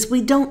Fool is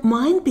we don't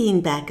mind being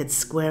back at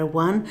square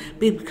one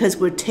because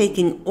we're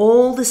taking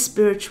all the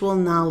spiritual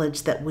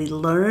knowledge that we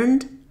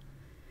learned,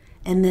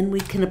 and then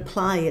we can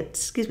apply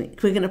it,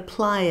 we can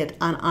apply it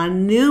on our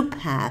new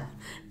path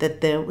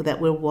that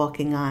we're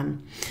walking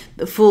on.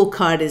 The Fool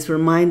card is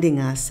reminding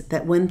us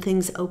that when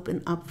things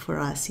open up for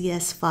us,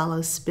 yes,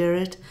 follow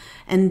Spirit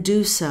and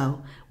do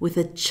so with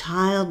a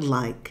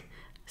childlike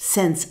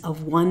sense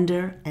of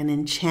wonder and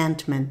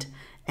enchantment,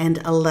 and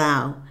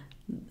allow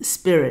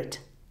Spirit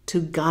to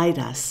guide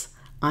us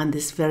on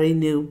this very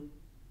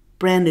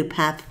brand new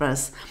path for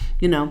us.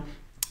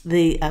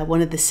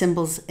 One of the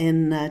symbols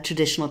in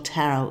traditional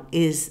tarot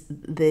is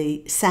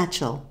the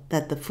satchel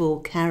that the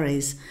Fool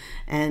carries.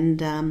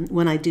 And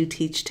when I do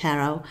teach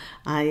tarot,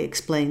 I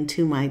explain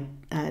to my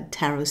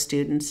tarot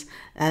students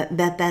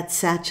that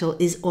satchel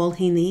is all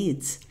he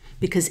needs.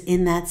 because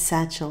in that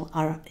satchel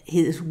are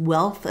his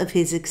wealth of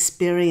his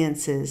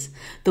experiences,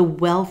 the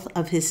wealth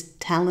of his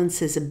talents,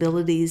 his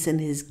abilities, and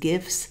his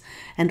gifts,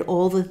 and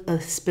all the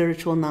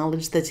spiritual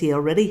knowledge that he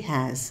already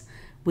has,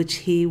 which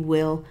he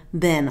will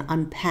then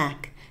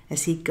unpack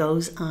as he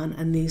goes on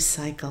a new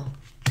cycle.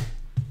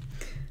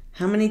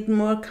 How many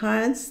more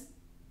cards?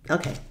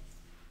 Okay,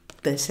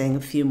 they're saying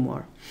a few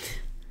more.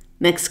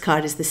 Next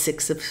card is the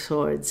Six of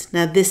Swords.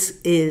 Now this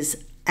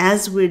is,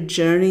 as we're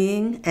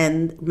journeying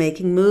and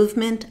making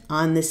movement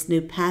on this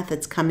new path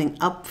that's coming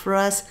up for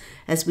us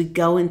as we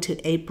go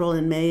into April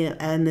and May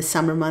and the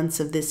summer months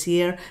of this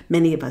year,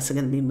 many of us are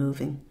going to be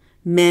moving.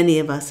 Many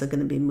of us are going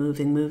to be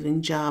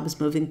moving jobs,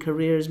 moving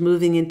careers,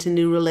 moving into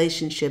new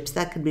relationships.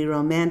 That could be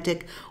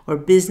romantic or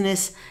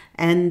business,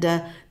 and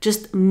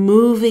just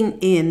moving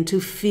into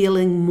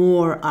feeling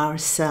more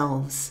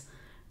ourselves.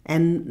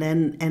 And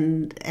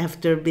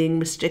after being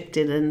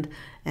restricted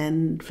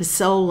and for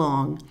so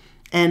long.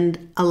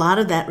 And a lot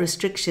of that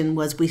restriction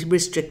was we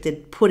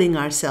restricted putting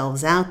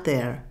ourselves out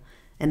there,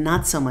 and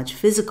not so much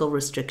physical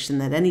restriction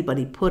that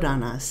anybody put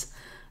on us.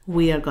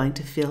 We are going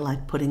to feel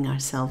like putting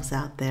ourselves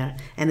out there,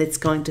 and it's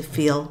going to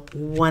feel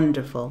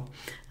wonderful.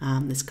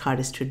 This card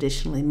is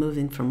traditionally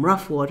moving from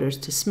rough waters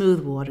to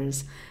smooth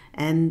waters,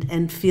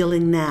 and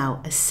feeling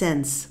now a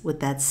sense with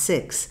that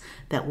six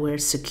that we're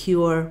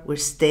secure, we're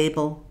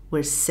stable,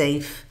 we're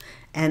safe,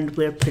 and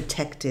we're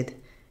protected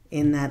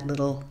in that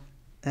little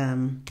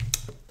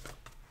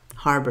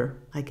harbor,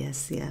 I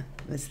guess. Yeah,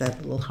 it's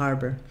that little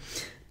harbor.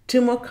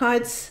 Two more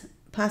cards,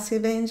 Posse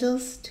of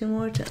Angels. Two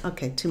more.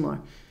 Okay, two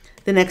more.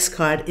 The next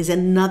card is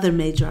another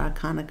major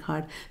arcana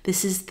card.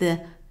 This is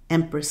the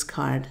Empress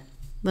card.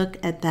 Look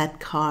at that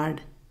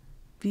card.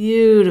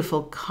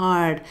 Beautiful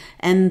card.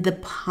 And the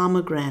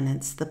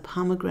pomegranates. The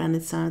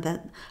pomegranates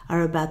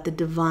are about the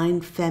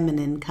divine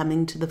feminine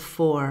coming to the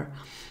fore.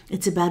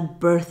 It's about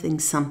birthing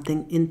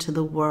something into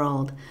the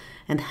world,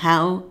 and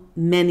how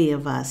many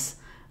of us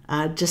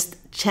are just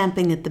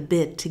champing at the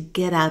bit to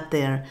get out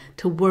there,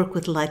 to work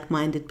with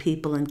like-minded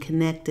people and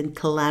connect and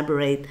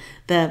collaborate.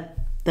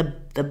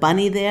 The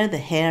bunny there, the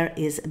hare,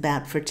 is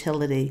about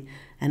fertility,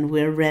 and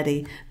we're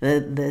ready.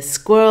 The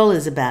squirrel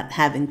is about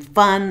having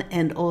fun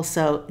and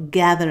also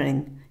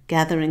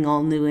gathering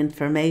all new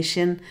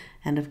information.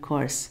 And of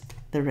course,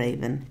 the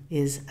raven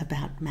is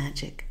about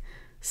magic.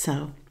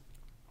 So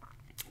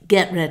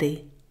get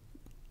ready.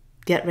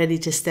 Get ready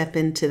to step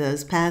into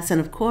those paths.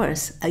 And of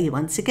course,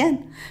 once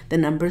again, the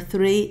number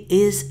 3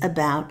 is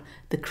about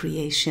the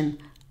creation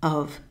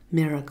of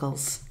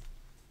miracles.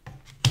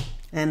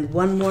 And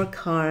one more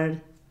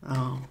card.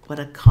 Oh, what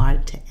a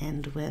card to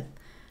end with.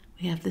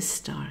 We have the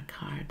Star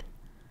card.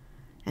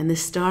 And the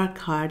Star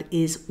card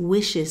is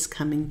wishes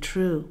coming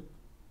true.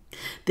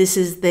 This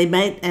is, they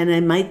might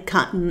not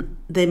come,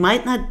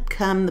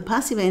 the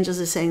Posse of Angels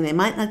are saying they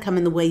might not come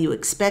in the way you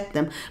expect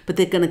them, but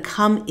they're going to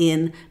come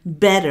in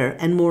better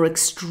and more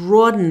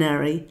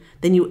extraordinary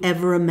than you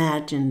ever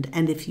imagined.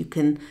 And if you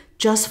can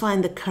just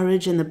find the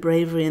courage and the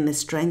bravery and the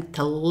strength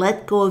to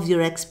let go of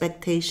your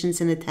expectations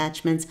and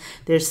attachments,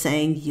 they're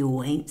saying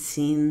you ain't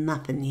seen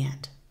nothing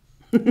yet.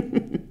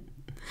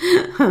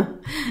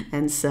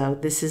 And so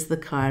this is the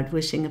card,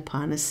 Wishing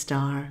Upon a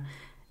Star.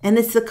 And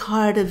it's the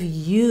card of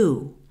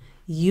you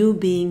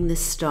being the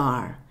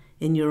star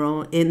in your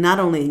own, not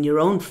only in your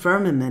own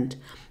firmament,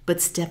 but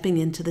stepping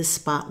into the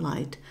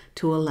spotlight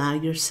to allow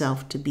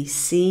yourself to be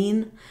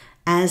seen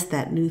as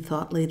that new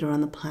thought leader on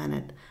the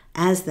planet,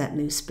 as that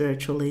new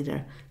spiritual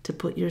leader, to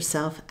put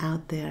yourself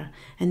out there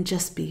and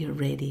just be your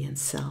radiant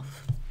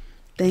self.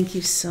 Thank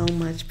you so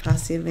much,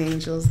 Posse of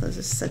Angels. Those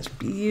are such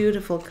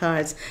beautiful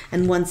cards.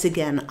 And once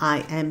again,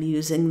 I am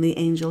using the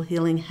Angel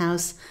Healing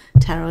House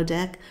Tarot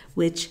deck,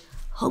 which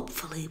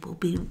hopefully will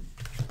be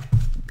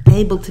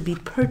able to be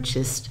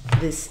purchased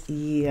this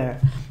year.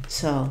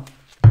 So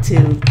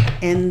to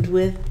end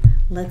with,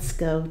 let's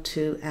go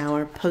to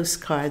our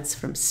postcards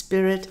from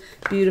Spirit.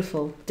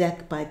 Beautiful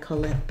deck by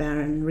Colette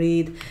Baron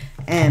Reed.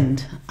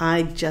 And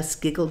I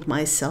just giggled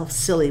myself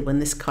silly when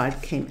this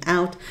card came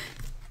out.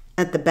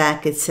 At the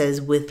back it says,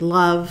 with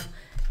love,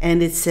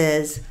 and it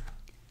says,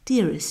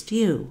 dearest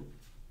you,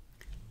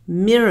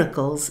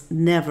 miracles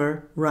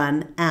never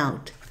run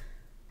out.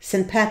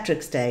 St.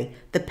 Patrick's Day,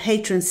 the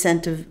patron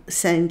saint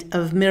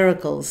of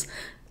miracles.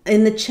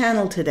 In the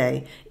channel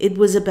today, it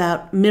was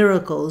about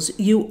miracles.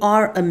 You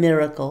are a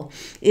miracle.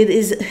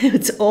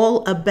 It's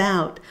all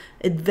about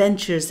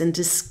adventures and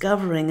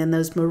discovering and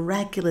those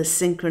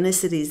miraculous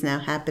synchronicities now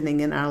happening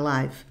in our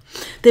life.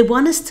 They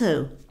want us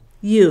to,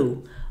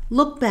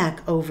 look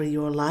back over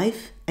your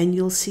life and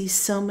you'll see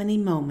so many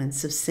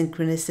moments of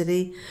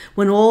synchronicity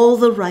when all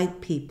the right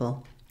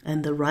people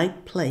and the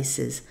right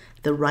places,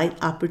 the right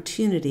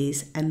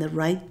opportunities and the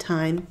right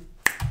time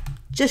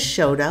just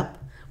showed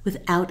up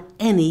without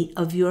any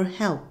of your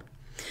help.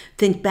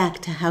 Think back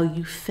to how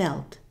you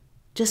felt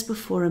just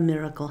before a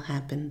miracle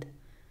happened.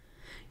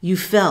 You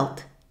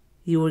felt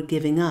you were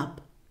giving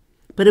up,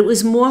 but it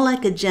was more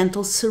like a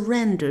gentle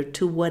surrender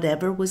to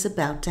whatever was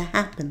about to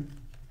happen.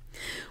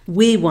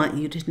 We want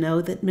you to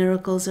know that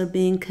miracles are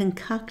being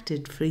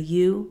concocted for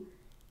you,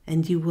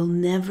 and you will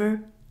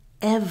never,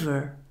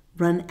 ever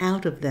run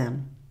out of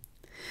them.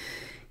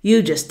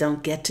 You just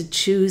don't get to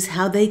choose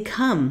how they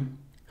come,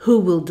 who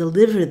will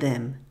deliver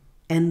them,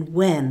 and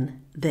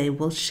when they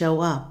will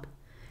show up,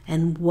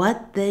 and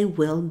what they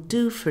will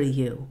do for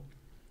you.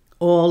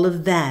 All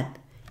of that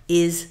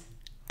is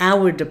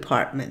our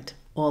department.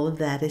 All of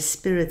that is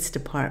Spirit's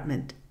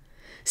department.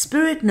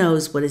 Spirit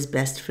knows what is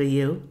best for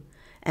you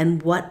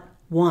and what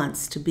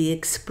wants to be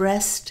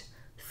expressed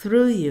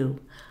through you.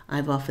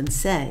 I often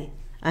say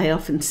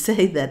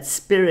that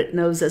Spirit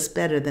knows us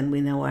better than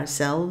we know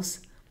ourselves.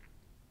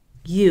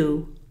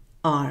 You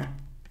are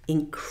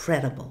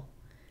incredible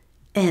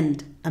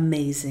and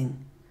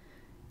amazing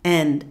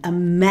and a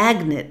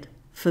magnet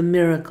for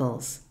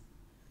miracles.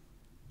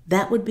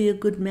 That would be a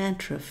good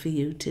mantra for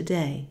you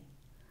today.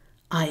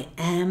 I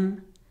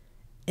am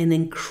an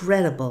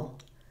incredible,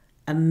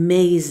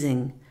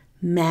 amazing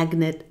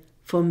magnet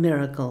for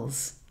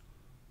miracles.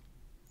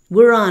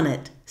 We're on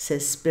it,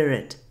 says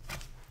Spirit.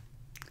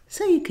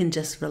 So you can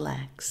just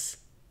relax.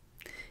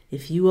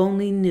 If you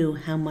only knew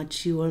how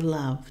much you are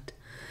loved.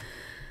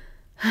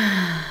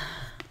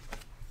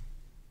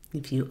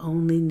 If you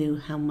only knew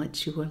how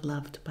much you were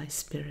loved by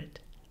Spirit.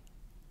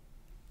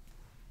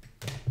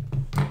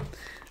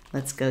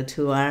 Let's go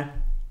to our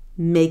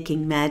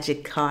Making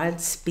Magic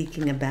cards,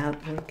 speaking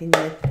about working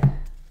with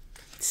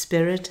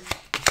Spirit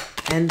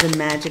and the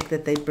magic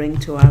that they bring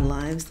to our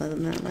lives.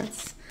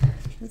 Let's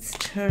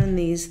turn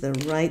these the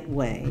right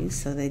way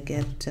so they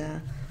get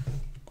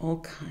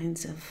all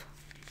kinds of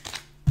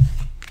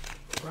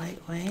right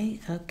way.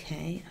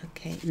 Okay.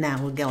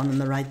 Now we're going in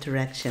the right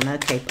direction.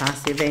 Okay,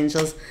 posse of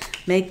angels,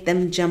 make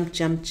them jump,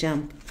 jump,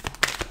 jump.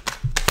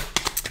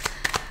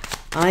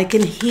 I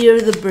can hear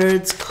the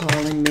birds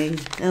calling me.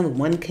 Oh,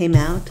 one came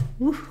out.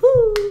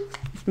 Woohoo!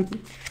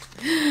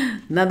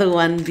 Another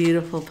one,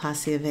 beautiful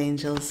posse of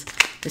angels.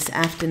 This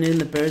afternoon,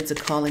 the birds are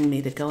calling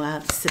me to go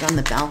out, sit on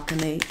the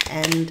balcony,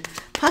 and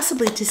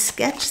possibly to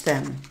sketch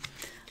them.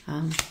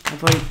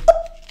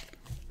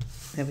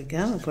 There we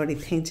go. I've already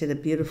painted a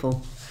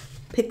beautiful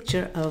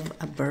picture of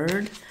a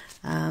bird.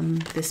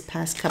 This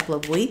past couple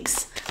of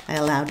weeks, I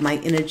allowed my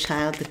inner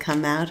child to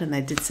come out, and I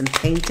did some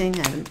painting.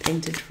 I haven't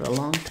painted for a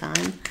long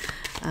time.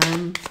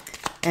 I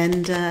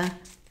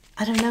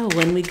don't know,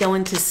 when we go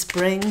into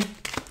spring,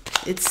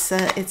 it's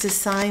a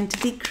sign to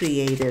be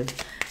creative,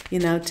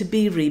 to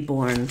be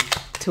reborn,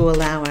 to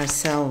allow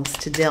ourselves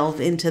to delve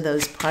into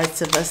those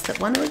parts of us that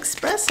want to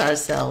express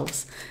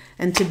ourselves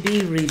and to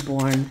be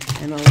reborn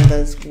and all of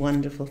those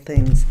wonderful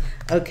things.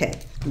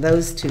 Okay,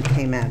 those two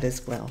came out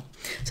as well.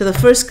 So the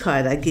first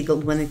card I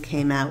giggled when it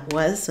came out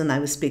was, when I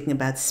was speaking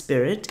about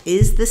Spirit,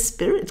 is the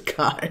Spirit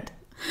card.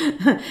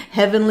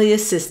 Heavenly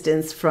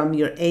assistance from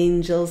your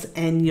angels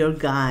and your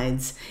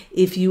guides.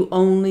 If you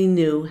only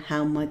knew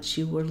how much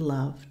you were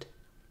loved.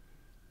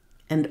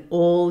 And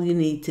all you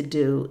need to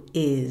do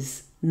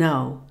is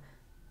know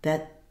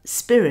that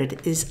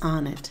Spirit is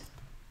on it.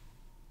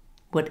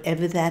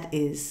 Whatever that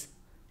is,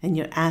 and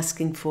you're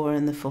asking for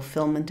in the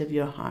fulfillment of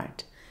your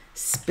heart,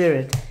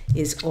 Spirit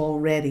is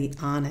already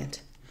on it.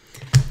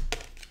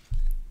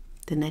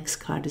 The next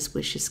card is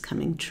wishes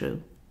coming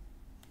true.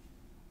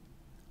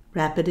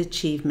 Rapid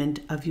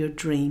achievement of your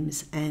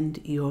dreams and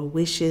your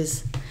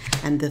wishes.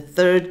 And the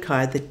third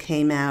card that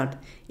came out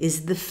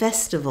is the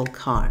festival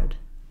card,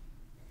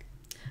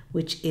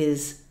 which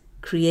is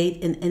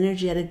create an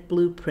energetic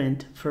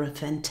blueprint for a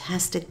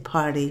fantastic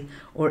party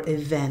or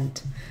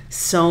event.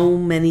 So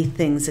many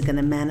things are going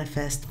to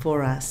manifest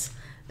for us.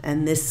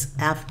 And this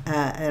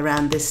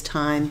around this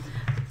time,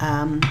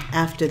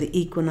 after the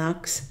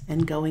equinox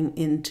and going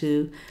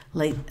into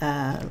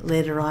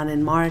later on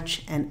in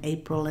March and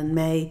April and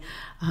May,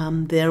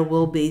 there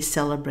will be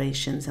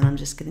celebrations, and I'm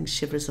just getting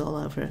shivers all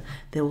over.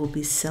 There will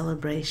be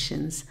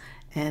celebrations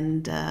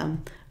and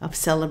of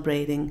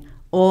celebrating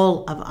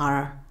all of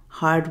our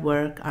hard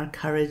work, our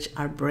courage,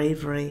 our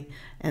bravery,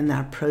 and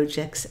our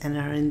projects and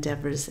our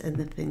endeavors and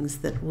the things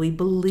that we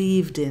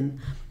believed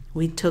in.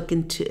 We took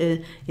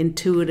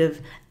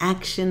intuitive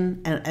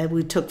action, and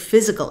we took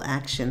physical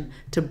action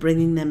to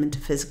bringing them into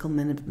physical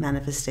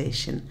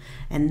manifestation.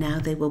 And now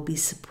they will be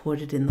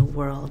supported in the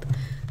world.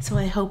 So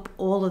I hope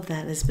all of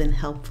that has been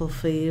helpful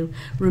for you.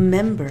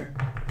 Remember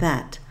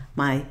that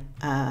my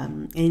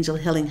Angel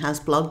Healing House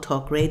Blog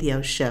Talk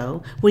radio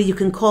show, where you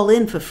can call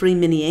in for free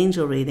mini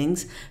angel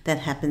readings, that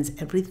happens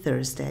every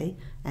Thursday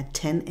at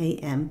 10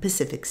 a.m.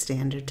 Pacific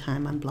Standard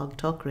Time on Blog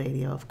Talk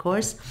Radio, of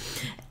course.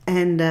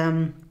 And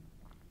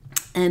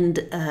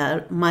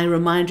my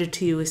reminder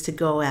to you is to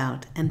go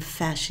out and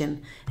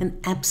fashion an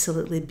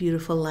absolutely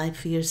beautiful life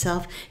for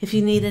yourself. If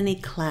you need any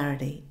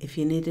clarity, if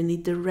you need any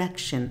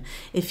direction,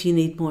 if you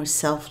need more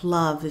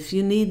self-love, if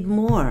you need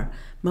more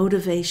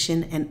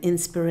motivation and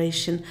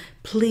inspiration,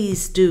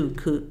 please do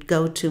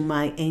go to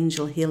my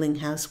Angel Healing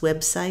House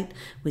website,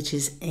 which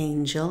is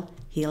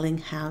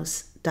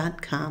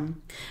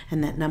angelhealinghouse.com.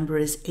 And that number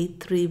is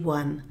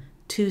 831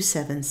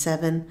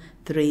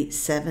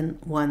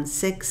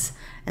 277-3716,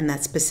 and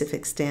that's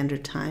Pacific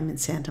Standard Time in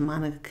Santa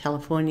Monica,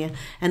 California.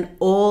 And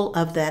all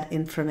of that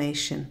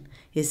information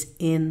is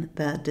in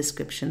the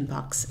description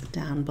box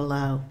down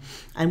below.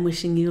 I'm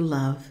wishing you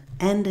love,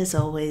 and as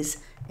always,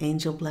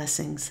 angel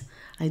blessings.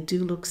 I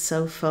do look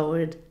so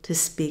forward to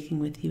speaking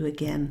with you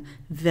again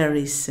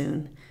very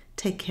soon.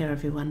 Take care,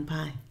 everyone.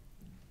 Bye.